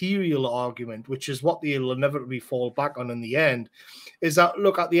standard material argument, which is what they'll inevitably fall back on in the end, is that,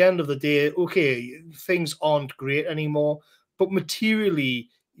 look, at the end of the day, okay, things aren't great anymore, but materially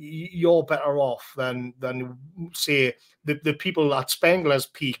you're better off than say the people at Spengler's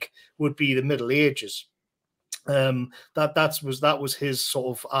peak would be the Middle Ages. That was his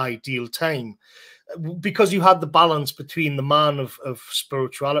sort of ideal time, because you had the balance between the man of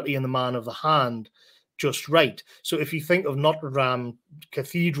spirituality and the man of the hand just right. So if you think of Notre Dame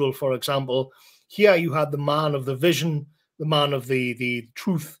Cathedral, for example, here you had the man of the vision, the man of the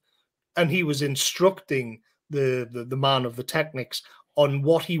truth, and he was instructing the man of the Technics on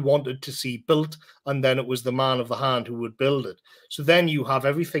what he wanted to see built, and then it was the man of the hand who would build it. So then you have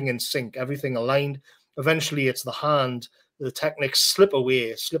everything in sync, everything aligned. Eventually, it's the hand, the Technics slip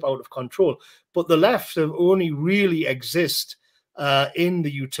away, slip out of control. But the left only really exist in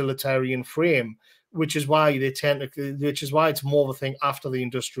the utilitarian frame, which is why which is why it's more of a thing after the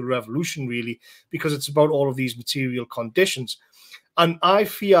Industrial Revolution, really, because it's about all of these material conditions. And I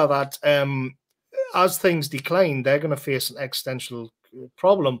fear that as things decline, they're going to face an existential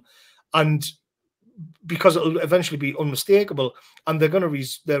problem, and because it'll eventually be unmistakable, and they're going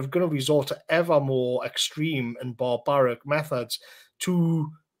to resort to ever more extreme and barbaric methods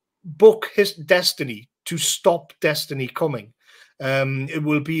to book his destiny, to stop destiny coming. It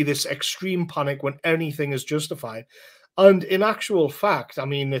will be this extreme panic when anything is justified. And in actual fact, I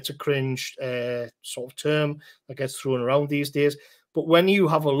mean, it's a cringe sort of term that gets thrown around these days. But when you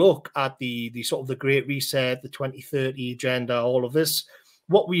have a look at the sort of the Great Reset, the 2030 agenda, all of this,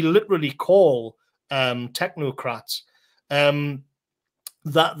 what we literally call technocrats,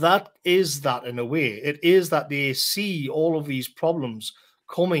 that is that in a way. It is that they see all of these problems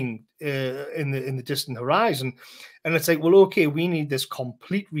coming in the distant horizon, and it's like, well, okay, we need this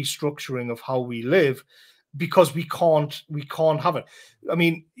complete restructuring of how we live, because we can't have it. I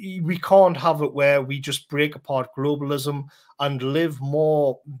mean, we can't have it where we just break apart globalism and live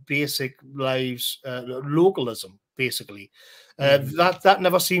more basic lives, localism, basically. That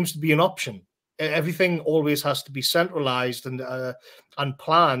never seems to be an option. Everything always has to be centralized and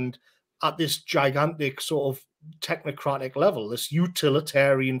planned at this gigantic sort of technocratic level, this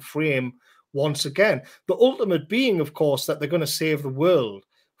utilitarian frame. Once again, the ultimate being, of course, that they're going to save the world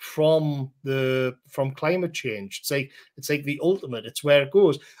from climate change. It's like the ultimate. It's where it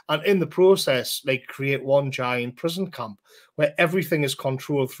goes, and in the process, like, create one giant prison camp where everything is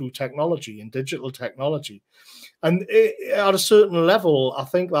controlled through technology and digital technology. And at a certain level, I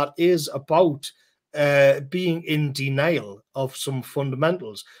think that is about being in denial of some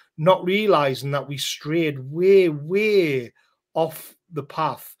fundamentals, not realizing that we strayed way off the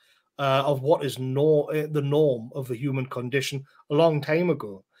path of what is the norm of the human condition a long time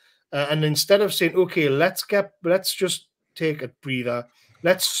ago. And instead of saying, okay, let's just take a breather,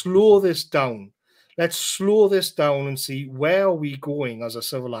 let's slow this down. Let's slow this down and see where are we going as a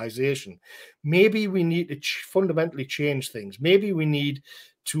civilization. Maybe we need to fundamentally change things. Maybe we need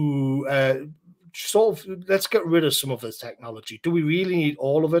to let's get rid of some of this technology. Do we really need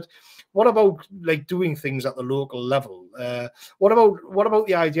all of it? What about like doing things at the local level? What about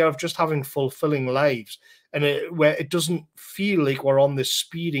the idea of just having fulfilling lives, and where it doesn't feel like we're on this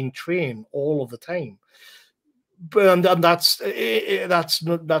speeding train all of the time? But and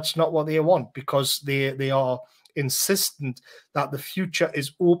that's not what they want, because they are insistent that the future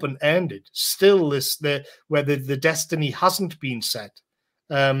is open-ended. Still, where the destiny hasn't been set,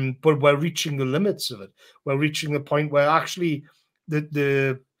 but we're reaching the limits of it. We're reaching the point where actually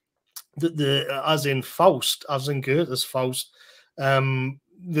the as in Faust, as in Goethe's Faust,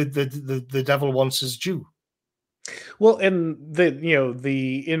 the devil wants his due. Well, and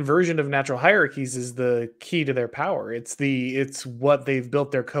the inversion of natural hierarchies is the key to their power. It's what they've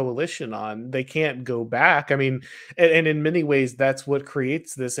built their coalition on. They can't go back. I mean, and in many ways, that's what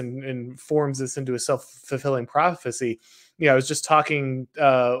creates this and forms this into a self-fulfilling prophecy. I was just talking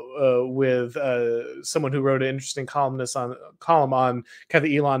with someone who wrote an interesting column on kind of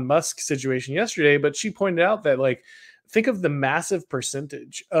the Elon Musk situation yesterday, but she pointed out that, like, think of the massive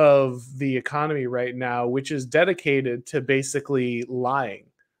percentage of the economy right now, which is dedicated to basically lying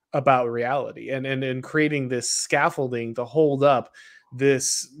about reality and creating this scaffolding to hold up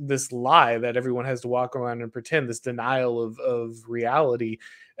this lie that everyone has to walk around and pretend, this denial of reality.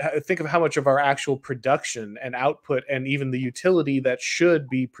 Think of how much of our actual production and output, and even the utility that should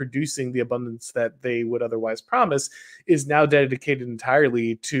be producing the abundance that they would otherwise promise, is now dedicated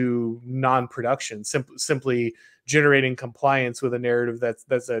entirely to non-production, simply generating compliance with a narrative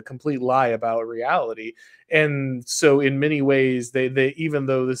that's a complete lie about reality. And so in many ways, they even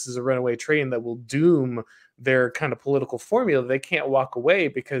though this is a runaway train that will doom their kind of political formula, they can't walk away,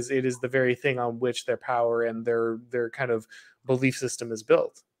 because it is the very thing on which their power and their kind of belief system is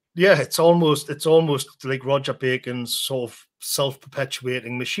built. Yeah, it's almost like Roger Bacon's sort of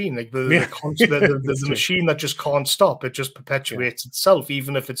self-perpetuating machine, like the machine that just can't stop. It just perpetuates itself,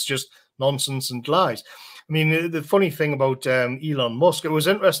 even if it's just nonsense and lies. I mean, the funny thing about Elon Musk, it was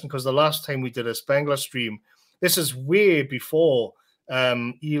interesting because the last time we did a Spengler stream, this is way before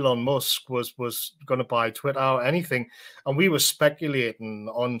Elon Musk was going to buy Twitter or anything, and we were speculating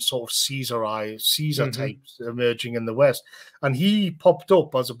on sort of Caesar types emerging in the West, and he popped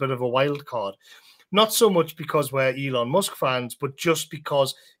up as a bit of a wild card. not so much because we're Elon Musk fans, but just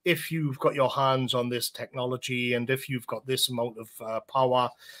because if you've got your hands on this technology and if you've got this amount of power,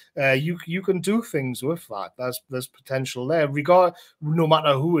 you can do things with that. There's potential there, no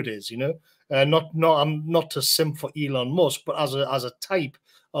matter who it is, you know. I'm not to simp for Elon Musk, but as a type,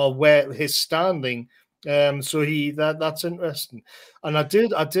 where his standing. So that's interesting. And I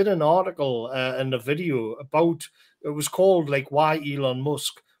did an article and a video about, it was called like why Elon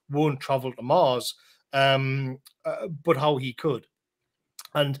Musk won't travel to Mars, but how he could.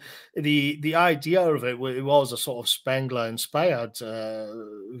 And the idea of it was a sort of Spengler inspired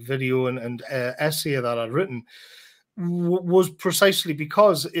video and essay that I'd written, was precisely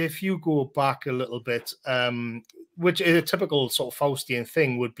because if you go back a little bit, which is a typical sort of Faustian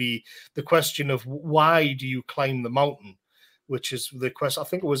thing, would be the question of why do you climb the mountain, which is the question. I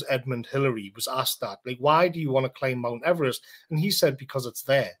think it was Edmund Hillary was asked that, like, why do you want to climb Mount Everest? And he said, because it's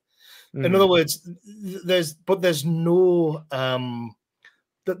there. In other words, there's no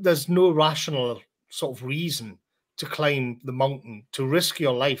rational sort of reason to climb the mountain, to risk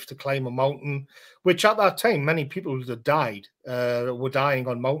your life to climb a mountain, which at that time, many people that died were dying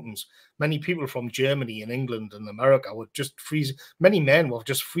on mountains. Many people from Germany and England and America were just freezing. Many men were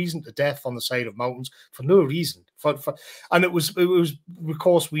just freezing to death on the side of mountains for no reason. And it was, of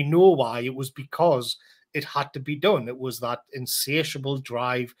course, we know why. It was because it had to be done. It was that insatiable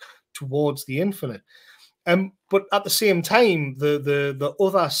drive towards the infinite. But at the same time, the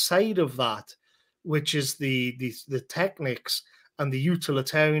other side of that, which is the technics and the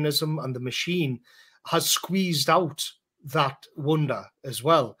utilitarianism and the machine, has squeezed out that wonder as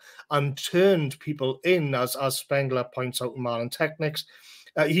well and turned people in, as Spengler points out in Man And Technics.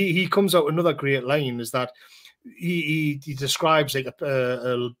 He comes out another great line is that he describes like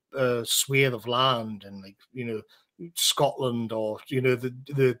a swathe of land and, like, you know, Scotland, or, you know,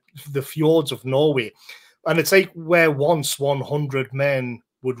 the fjords of Norway. And it's like where once 100 men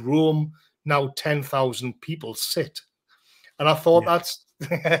would roam, now 10,000 people sit. And I thought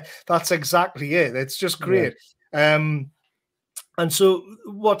that's exactly it. It's just great. And so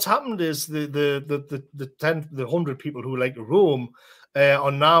what's happened is the 100 people who like to roam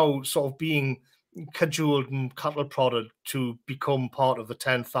are now sort of being cajoled and cattle prodded to become part of the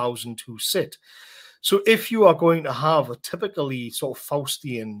 10,000 who sit. So if you are going to have a typically sort of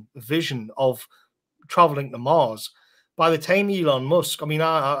Faustian vision of traveling to Mars, by the time Elon Musk, I mean,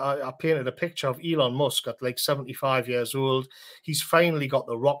 I painted a picture of Elon Musk at like 75 years old. He's finally got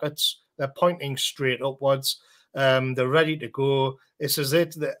the rockets. They're pointing straight upwards. They're ready to go. This is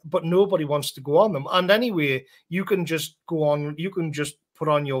it. But nobody wants to go on them. And anyway, you can just go on. You can just put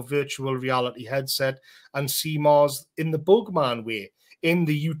on your virtual reality headset and see Mars in the Bugman way, in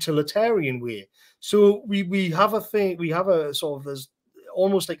the utilitarian way. So we have a thing. We have a sort of, there's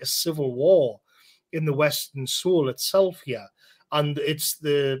almost like a civil war in the Western soul itself here, and it's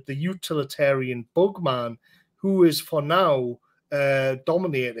the utilitarian Bugman who is for now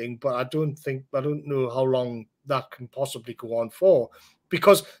dominating. But I don't know how long that can possibly go on for,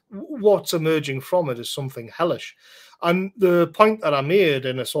 because what's emerging from it is something hellish. And the point that I made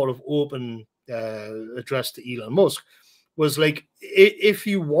in a sort of open address to Elon Musk was like, if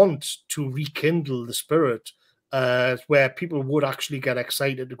you want to rekindle the spirit where people would actually get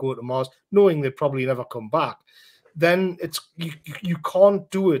excited to go to Mars, knowing they'd probably never come back, then you can't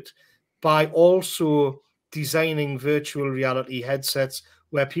do it by also designing virtual reality headsets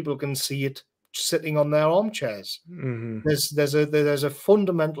where people can see it sitting on their armchairs. There's a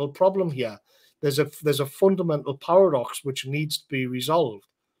fundamental problem here. There's a fundamental paradox which needs to be resolved.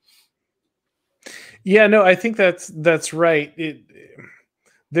 Yeah, no, I think that's right.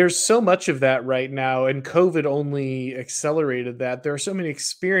 There's so much of that right now, and COVID only accelerated that. There are so many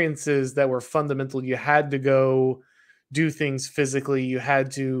experiences that were fundamental. You had to go do things physically. You had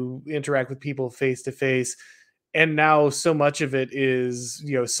to interact with people face to face. And now so much of it is,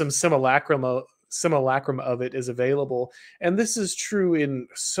 you know, some simulacrum of it is available. And this is true in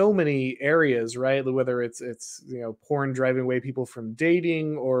so many areas, right? Whether it's you know, porn driving away people from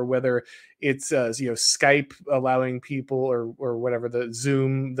dating, or whether it's you know, Skype allowing people, or whatever, the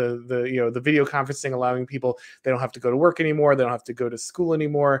Zoom, the you know, the video conferencing allowing people, they don't have to go to work anymore, they don't have to go to school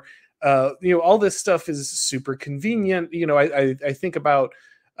anymore. You know, all this stuff is super convenient. You know, I think about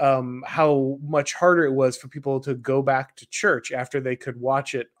how much harder it was for people to go back to church after they could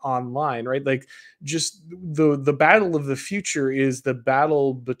watch it online, right? Like, just the battle of the future is the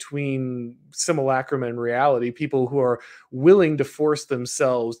battle between simulacrum and reality. People who are willing to force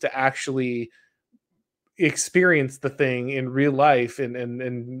themselves to actually experience the thing in real life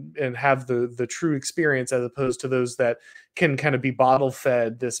and have the true experience, as opposed to those that can kind of be bottle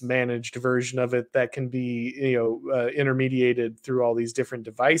fed this managed version of it that can be, intermediated through all these different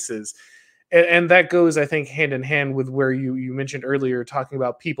devices. And that goes, I think, hand in hand with where you mentioned earlier, talking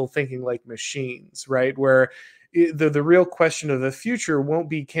about people thinking like machines, right? Where the real question of the future won't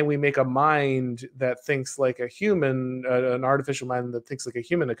be, can we make a mind that thinks like a human, an artificial mind that thinks like a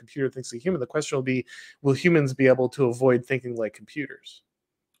human, a computer thinks like a human. The question will be, will humans be able to avoid thinking like computers?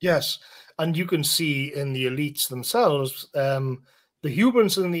 Yes, and you can see in the elites themselves, the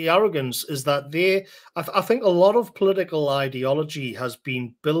hubris and the arrogance is that I think a lot of political ideology has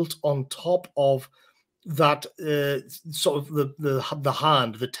been built on top of that sort of the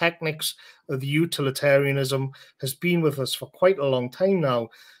hand, the techniques, the utilitarianism has been with us for quite a long time now,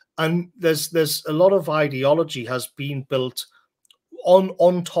 and there's a lot of ideology has been built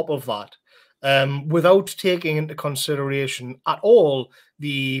on top of that, without taking into consideration at all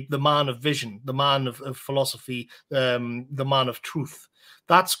the man of vision, the man of philosophy, the man of truth.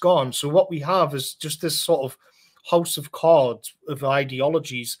 That's gone. So what we have is just this sort of house of cards of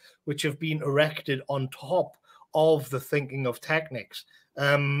ideologies which have been erected on top of the thinking of technics.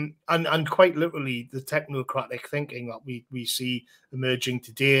 And quite literally, the technocratic thinking that we see emerging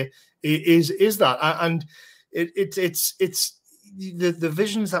today is that, and it's the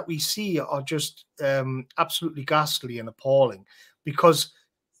visions that we see are just absolutely ghastly and appalling, because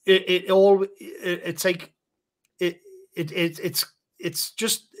it's like it's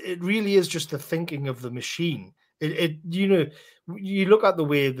just, it really is just the thinking of the machine. You look at the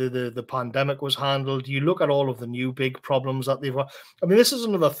way the pandemic was handled. You look at all of the new big problems that they've got. I mean, this is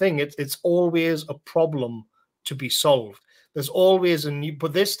another thing. It's always a problem to be solved. There's always a new,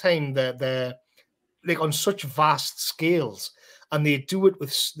 but this time they're like on such vast scales, and they do it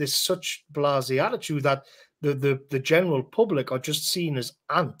with this such blasé attitude that the general public are just seen as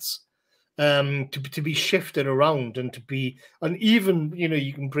ants, to be shifted around, and to be, and even,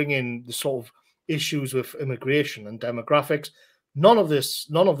 you can bring in the sort of issues with immigration and demographics. None of this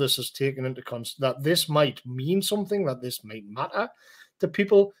is taken into that this might mean something, that this might matter to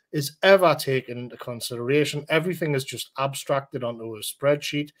people, is ever taken into consideration. Everything is just abstracted onto a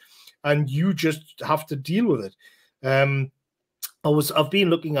spreadsheet, and you just have to deal with it. I've been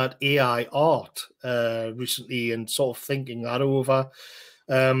looking at AI art recently and sort of thinking that over.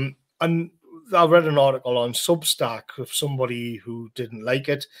 And I read an article on Substack of somebody who didn't like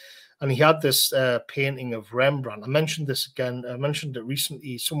it, and he had this painting of Rembrandt. I mentioned this again. I mentioned it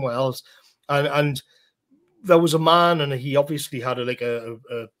recently somewhere else, and there was a man, and he obviously had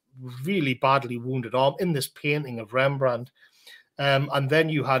a really badly wounded arm in this painting of Rembrandt. And then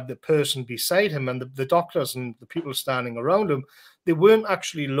you had the person beside him, and the doctors and the people standing around him. They weren't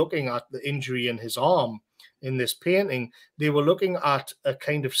actually looking at the injury in his arm in this painting. They were looking at a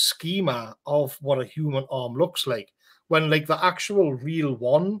kind of schema of what a human arm looks like, when like the actual real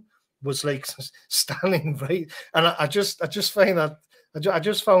one was like standing right. And I just find that, I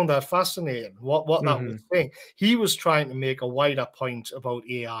just found that fascinating, what that was saying. He was trying to make a wider point about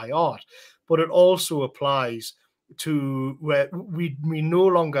AI art, but it also applies to where we no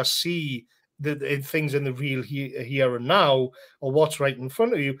longer see the things in the real here and now, or what's right in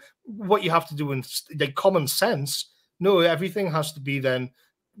front of you. What you have to do in like common sense, no, everything has to be then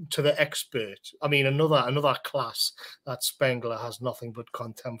to the expert. I mean, another class that Spengler has nothing but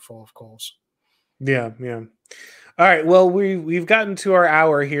contempt for, of course. Yeah, yeah. All right. Well, we've gotten to our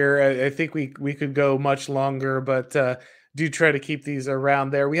hour here. I think we could go much longer, but do try to keep these around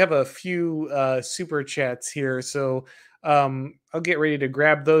there. We have a few super chats here, so I'll get ready to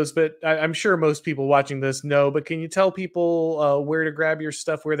grab those. But I'm sure most people watching this know. But can you tell people where to grab your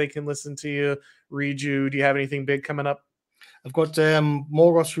stuff, where they can listen to you, read you? Do you have anything big coming up? I've got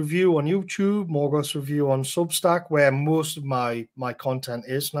Morgoth's Review on YouTube, Morgoth's Review on Substack, where most of my content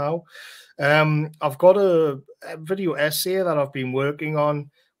is now. I've got a video essay that I've been working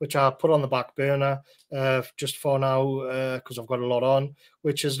on, which I put on the back burner just for now, because I've got a lot on,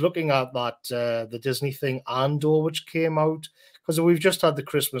 which is looking at that the Disney thing, Andor, which came out, because we've just had the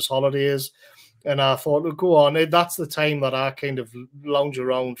Christmas holidays. And I thought, well, go on. That's the time that I kind of lounge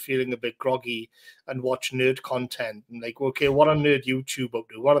around feeling a bit groggy and watch nerd content. And like, okay, what are nerd YouTube up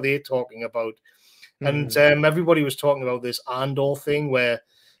to? What are they talking about? And everybody was talking about this Andor thing, where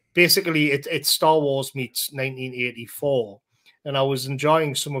basically it's Star Wars meets 1984. And I was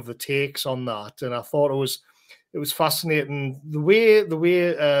enjoying some of the takes on that. And I thought it was fascinating the way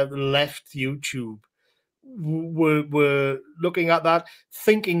left YouTube were looking at that,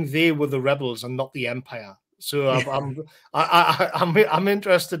 thinking they were the rebels and not the Empire. So I'm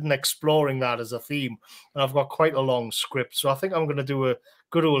interested in exploring that as a theme, and I've got quite a long script. So I think I'm going to do a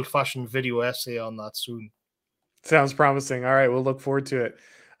good old fashioned video essay on that soon. Sounds promising. All right, we'll look forward to it.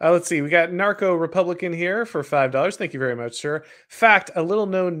 Let's see. We got Narco Republican here for $5. Thank you very much, sir. Fact: a little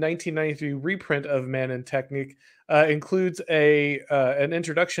known 1993 reprint of Man and Technic includes an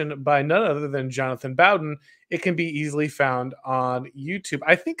introduction by none other than Jonathan Bowden. It can be easily found on YouTube.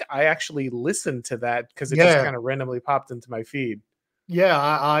 I think I actually listened to that because it just Yeah, kind of randomly popped into my feed. yeah,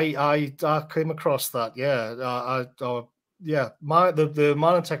 I came across that. Yeah, yeah. The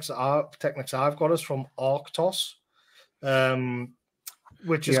Man and Technics I've got is from Arctos, um,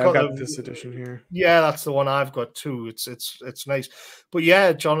 which has Yeah, I've got got the this edition here. yeah, that's the one I've got too. It's nice, but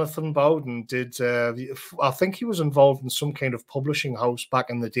yeah, Jonathan Bowden did. I think he was involved in some kind of publishing house back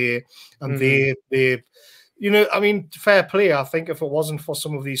in the day, and Hmm. I mean, fair play. I think if it wasn't for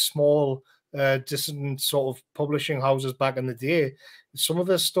some of these small, dissident sort of publishing houses back in the day, some of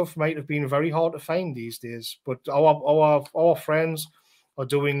this stuff might have been very hard to find these days. But our friends are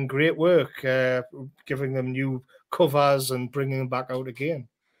doing great work, giving them new covers and bringing them back out again.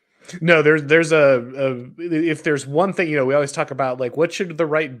 No, there's if there's one thing, we always talk about like what should the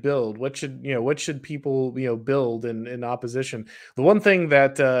right build, what should people build in opposition. The one thing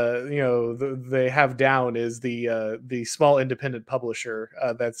that they have down is the small independent publisher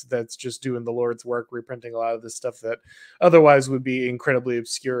that's just doing the Lord's work, reprinting a lot of this stuff that otherwise would be incredibly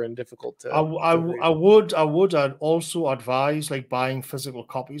obscure and difficult to read. I'd also advise like buying physical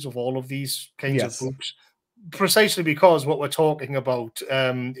copies of all of these kinds of Yes. books, precisely because what we're talking about,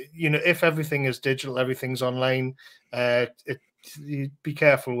 if everything is digital, everything's online, you be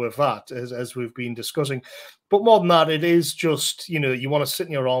careful with that, as we've been discussing. But more than that, it is just, you want to sit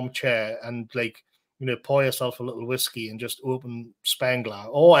in your armchair and like, pour yourself a little whiskey and just open Spengler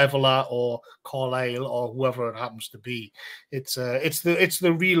or Evola or Carlyle or whoever it happens to be. It's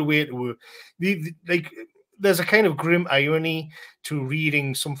the real way to like. There's a kind of grim irony to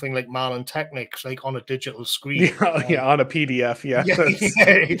reading something like Man and Technics like on a digital screen. Yeah, yeah, on a PDF. Yeah,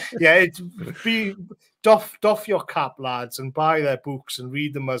 Yeah, yeah. It's be doff your cap, lads, and buy their books and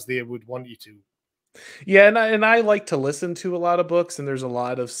read them as they would want you to. Yeah, and I like to listen to a lot of books, and there's a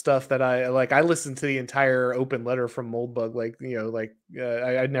lot of stuff that I like. I listened to the entire open letter from Moldbug,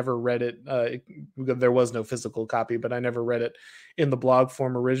 I never read it. There was no physical copy, but I never read it in the blog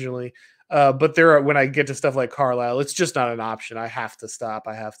form originally. But when I get to stuff like Carlisle, it's just not an option. I have to stop.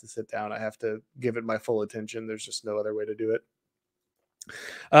 I have to sit down. I have to give it my full attention. There's just no other way to do it.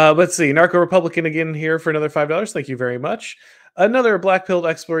 Let's see. Narco Republican again here for another $5. Thank you very much. Another black pilled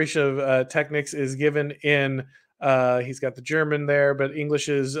exploration of technics is given in. He's got the German there, but English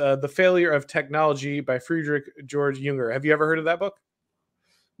is The Failure of Technology by Friedrich George Junger. Have you ever heard of that book?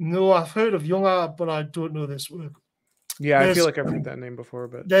 No, I've heard of Junger, but I don't know this work. Yeah, I feel like I've heard that name before,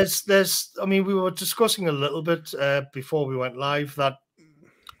 but I mean, we were discussing a little bit before we went live that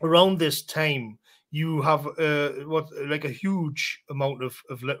around this time you have a huge amount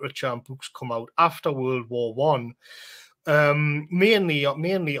of literature and books come out after World War One, mainly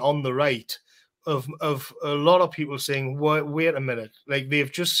on the right of a lot of people saying, wait a minute, like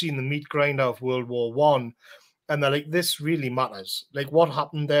they've just seen the meat grinder of World War One, and they're like, this really matters. Like, what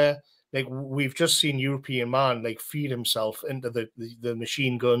happened there? Like, we've just seen European man like feed himself into the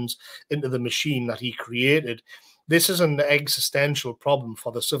machine guns, into the machine that he created. This is an existential problem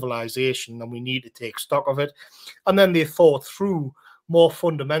for the civilization, and we need to take stock of it. And then they thought through more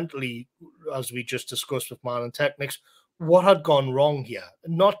fundamentally, as we just discussed with Man and Technics, what had gone wrong here,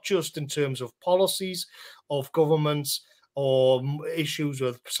 not just in terms of policies of governments or issues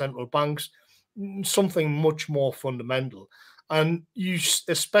with central banks, something much more fundamental. And you,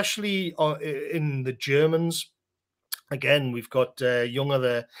 especially in the Germans, again, we've got Younger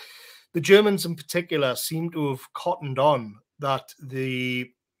there. The Germans in particular seem to have cottoned on that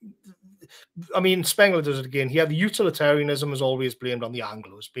I mean, Spengler does it again. Here, the utilitarianism is always blamed on the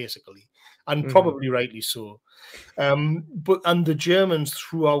Anglos, basically, and probably rightly so. But the Germans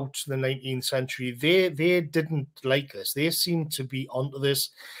throughout the 19th century, they didn't like this. They seemed to be onto this.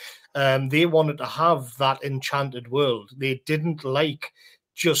 They wanted to have that enchanted world. They didn't like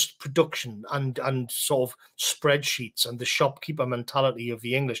just production and sort of spreadsheets and the shopkeeper mentality of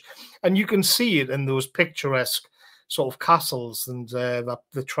the English. And you can see it in those picturesque sort of castles and that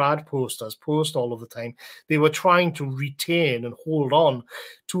the trad posters post all of the time. They were trying to retain and hold on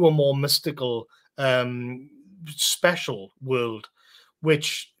to a more mystical, special world,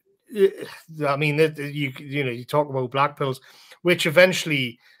 which, I mean, you talk about black pills, which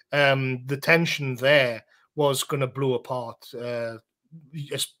eventually the tension there was going to blow apart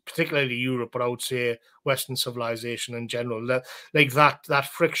particularly Europe, but I would say Western civilization in general. That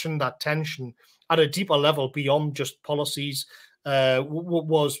friction, that tension at a deeper level beyond just policies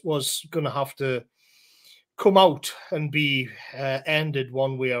was going to have to come out and be ended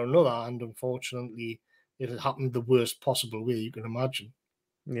one way or another. And unfortunately, it had happened the worst possible way you can imagine.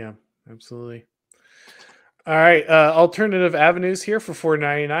 Yeah, absolutely. All right, alternative avenues here for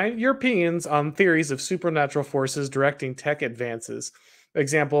 4.99. Your opinions on theories of supernatural forces directing tech advances.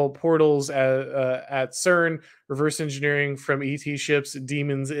 Example: portals at CERN, reverse engineering from ET ships,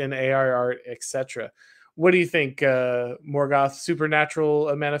 demons in AI art, etc. What do you think, Morgoth?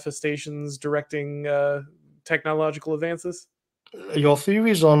 Supernatural manifestations directing technological advances? Your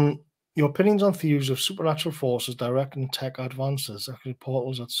theories on your opinions on theories of supernatural forces directing tech advances, actually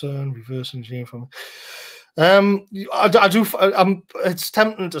portals at CERN, reverse engineering from. I do. It's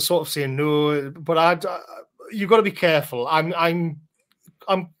tempting to sort of say no, but you've got to be careful.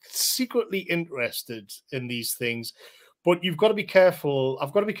 I'm secretly interested in these things, but you've got to be careful.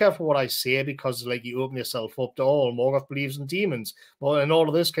 I've got to be careful what I say because, like, you open yourself up to Morgoth believes in demons, and all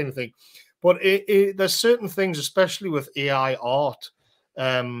of this kind of thing. But there's certain things, especially with AI art,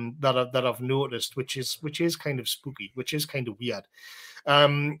 that I've noticed, which is kind of spooky, which is kind of weird.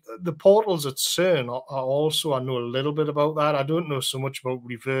 The portals at CERN are also, I know a little bit about that. I don't know so much about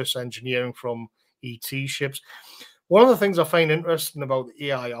reverse engineering from ET ships. One of the things I find interesting about the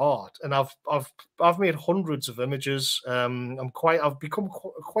AI art, and I've made hundreds of images. I've become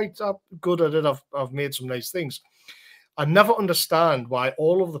quite good at it. I've made some nice things. I never understand why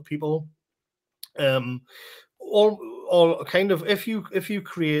all of the people, all kind of, if you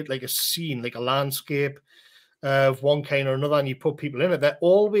create like a scene, like a landscape of one kind or another, and you put people in it, they're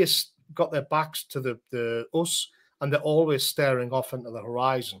always got their backs to the us, and they're always staring off into the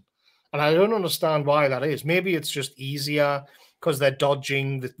horizon. And I don't understand why that is. Maybe it's just easier because they're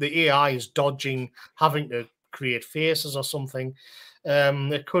dodging, the AI is dodging having to create faces or something.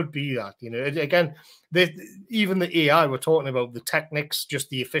 It could be that, again, even the AI we're talking about, the techniques, just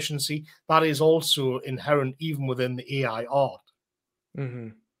the efficiency, that is also inherent even within the AI art. Mm-hmm.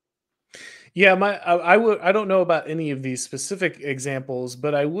 Yeah, I don't know about any of these specific examples,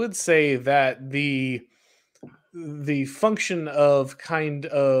 but I would say that the function of kind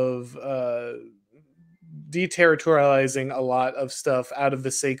of deterritorializing a lot of stuff out of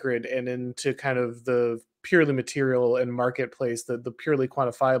the sacred and into kind of the purely material and marketplace, the purely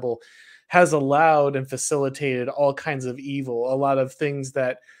quantifiable, has allowed and facilitated all kinds of evil. A lot of things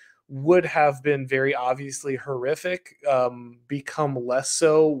that would have been very obviously horrific become less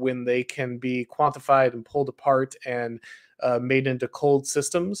so when they can be quantified and pulled apart and made into cold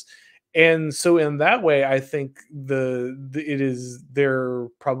systems. And so in that way, I think there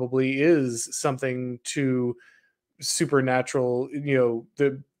probably is something to supernatural,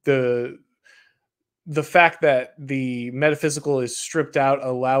 the fact that the metaphysical is stripped out,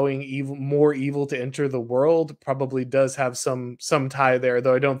 allowing more evil to enter the world, probably does have some tie there,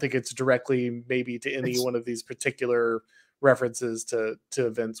 though I don't think it's directly maybe to any It's one of these particular references to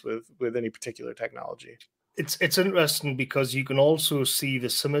events with any particular technology. it's interesting because you can also see the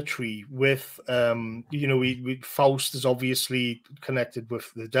symmetry with Faust is obviously connected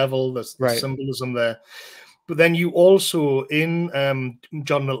with the devil. There's the Right. symbolism there, but then you also in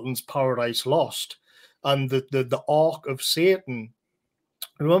John Milton's Paradise Lost and the arc of Satan.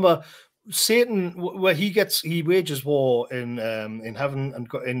 Remember Satan, where he wages war in heaven and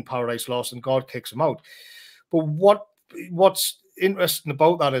in Paradise Lost, and God kicks him out. But what's interesting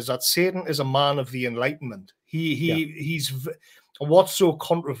about that is that Satan is a man of the Enlightenment. He's what's so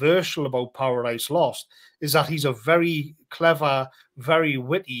controversial about Paradise Lost is that he's a very clever, very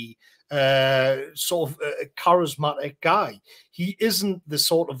witty, sort of charismatic guy. He isn't the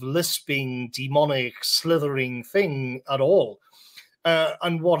sort of lisping, demonic, slithering thing at all.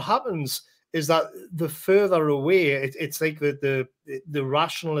 And what happens is that the further away, it's like the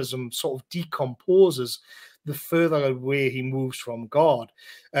rationalism sort of decomposes the further away he moves from God.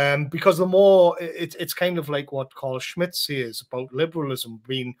 Because the more, it's kind of like what Carl Schmitt says about liberalism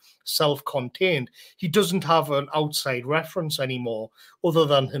being self-contained. He doesn't have an outside reference anymore other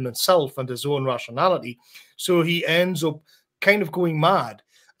than himself and his own rationality. So he ends up kind of going mad.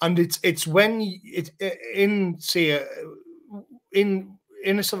 And it's when in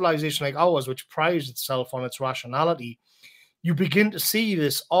a civilization like ours, which prides itself on its rationality, you begin to see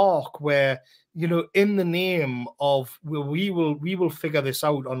this arc where, in the name of, well, we will figure this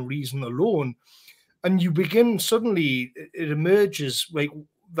out on reason alone, and you begin, suddenly it emerges like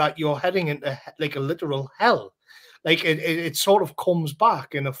that you're heading into like a literal hell. Like it sort of comes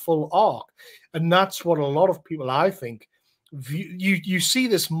back in a full arc, and that's what a lot of people, I think, You see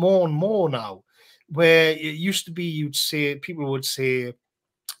this more and more now, where it used to be people would say,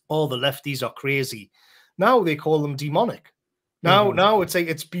 "Oh, the lefties are crazy." Now they call them demonic. Now it's like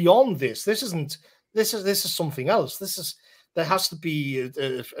it's beyond this. This is something else. There has to be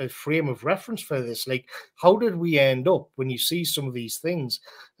a frame of reference for this. Like, how did we end up when you see some of these things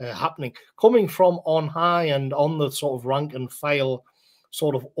happening, coming from on high and on the sort of rank and file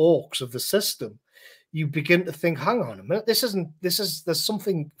sort of orcs of the system? You begin to think, hang on a minute, there's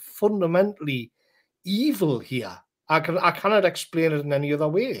something fundamentally evil here. I cannot explain it in any other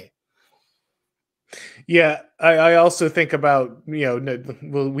way. Yeah, I also think about,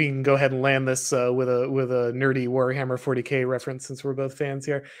 well, we can go ahead and land this with a nerdy Warhammer 40K reference since we're both fans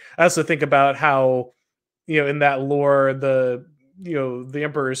here. I also think about how, in that lore, the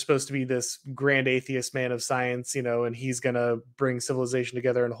emperor is supposed to be this grand atheist man of science, and he's gonna bring civilization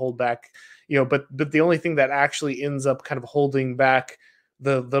together and hold back, but the only thing that actually ends up kind of holding back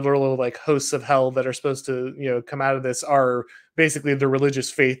the little like hosts of hell that are supposed to come out of this are basically the religious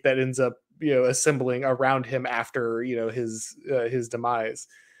faith that ends up assembling around him after his demise.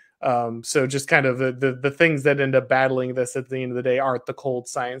 So just kind of the things that end up battling this at the end of the day aren't the cold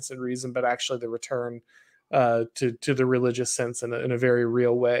science and reason, but actually the return to the religious sense in a very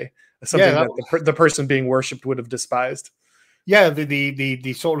real way, something Yeah, that the person being worshipped would have despised. yeah,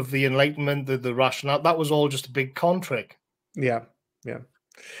 the sort of the enlightenment, the rationale, that was all just a big con trick. Yeah, yeah.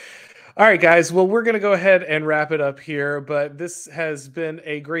 All right, guys. Well, we're going to go ahead and wrap it up here, but this has been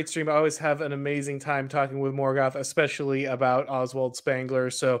a great stream. I always have an amazing time talking with Morgoth, especially about Oswald Spengler.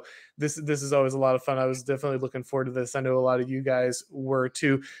 So this is always a lot of fun. I was definitely looking forward to this. I know a lot of you guys were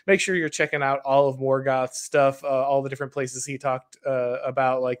too. Make sure you're checking out all of Morgoth's stuff, all the different places he talked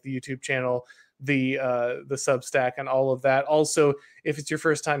about, like the YouTube channel, the Substack, and all of that. Also, if it's your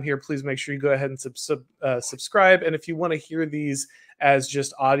first time here, please make sure you go ahead and subscribe. And if you want to hear these as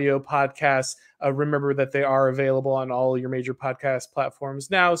just audio podcasts, remember that they are available on all your major podcast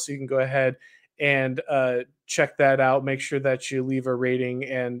platforms now, so you can go ahead and check that out. Make sure that you leave a rating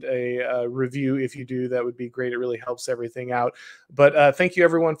and a review. If you do, that would be great. It really helps everything out. But thank you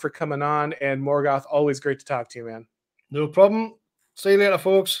everyone for coming on, and Morgoth, always great to talk to you, man. No problem. See you later,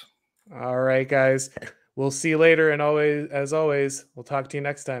 folks. All right, guys. We'll see you later, and as always, we'll talk to you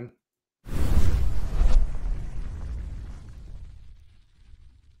next time.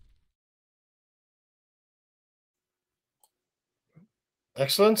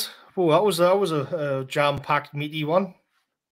 Excellent. Oh, that was a jam-packed, meaty one.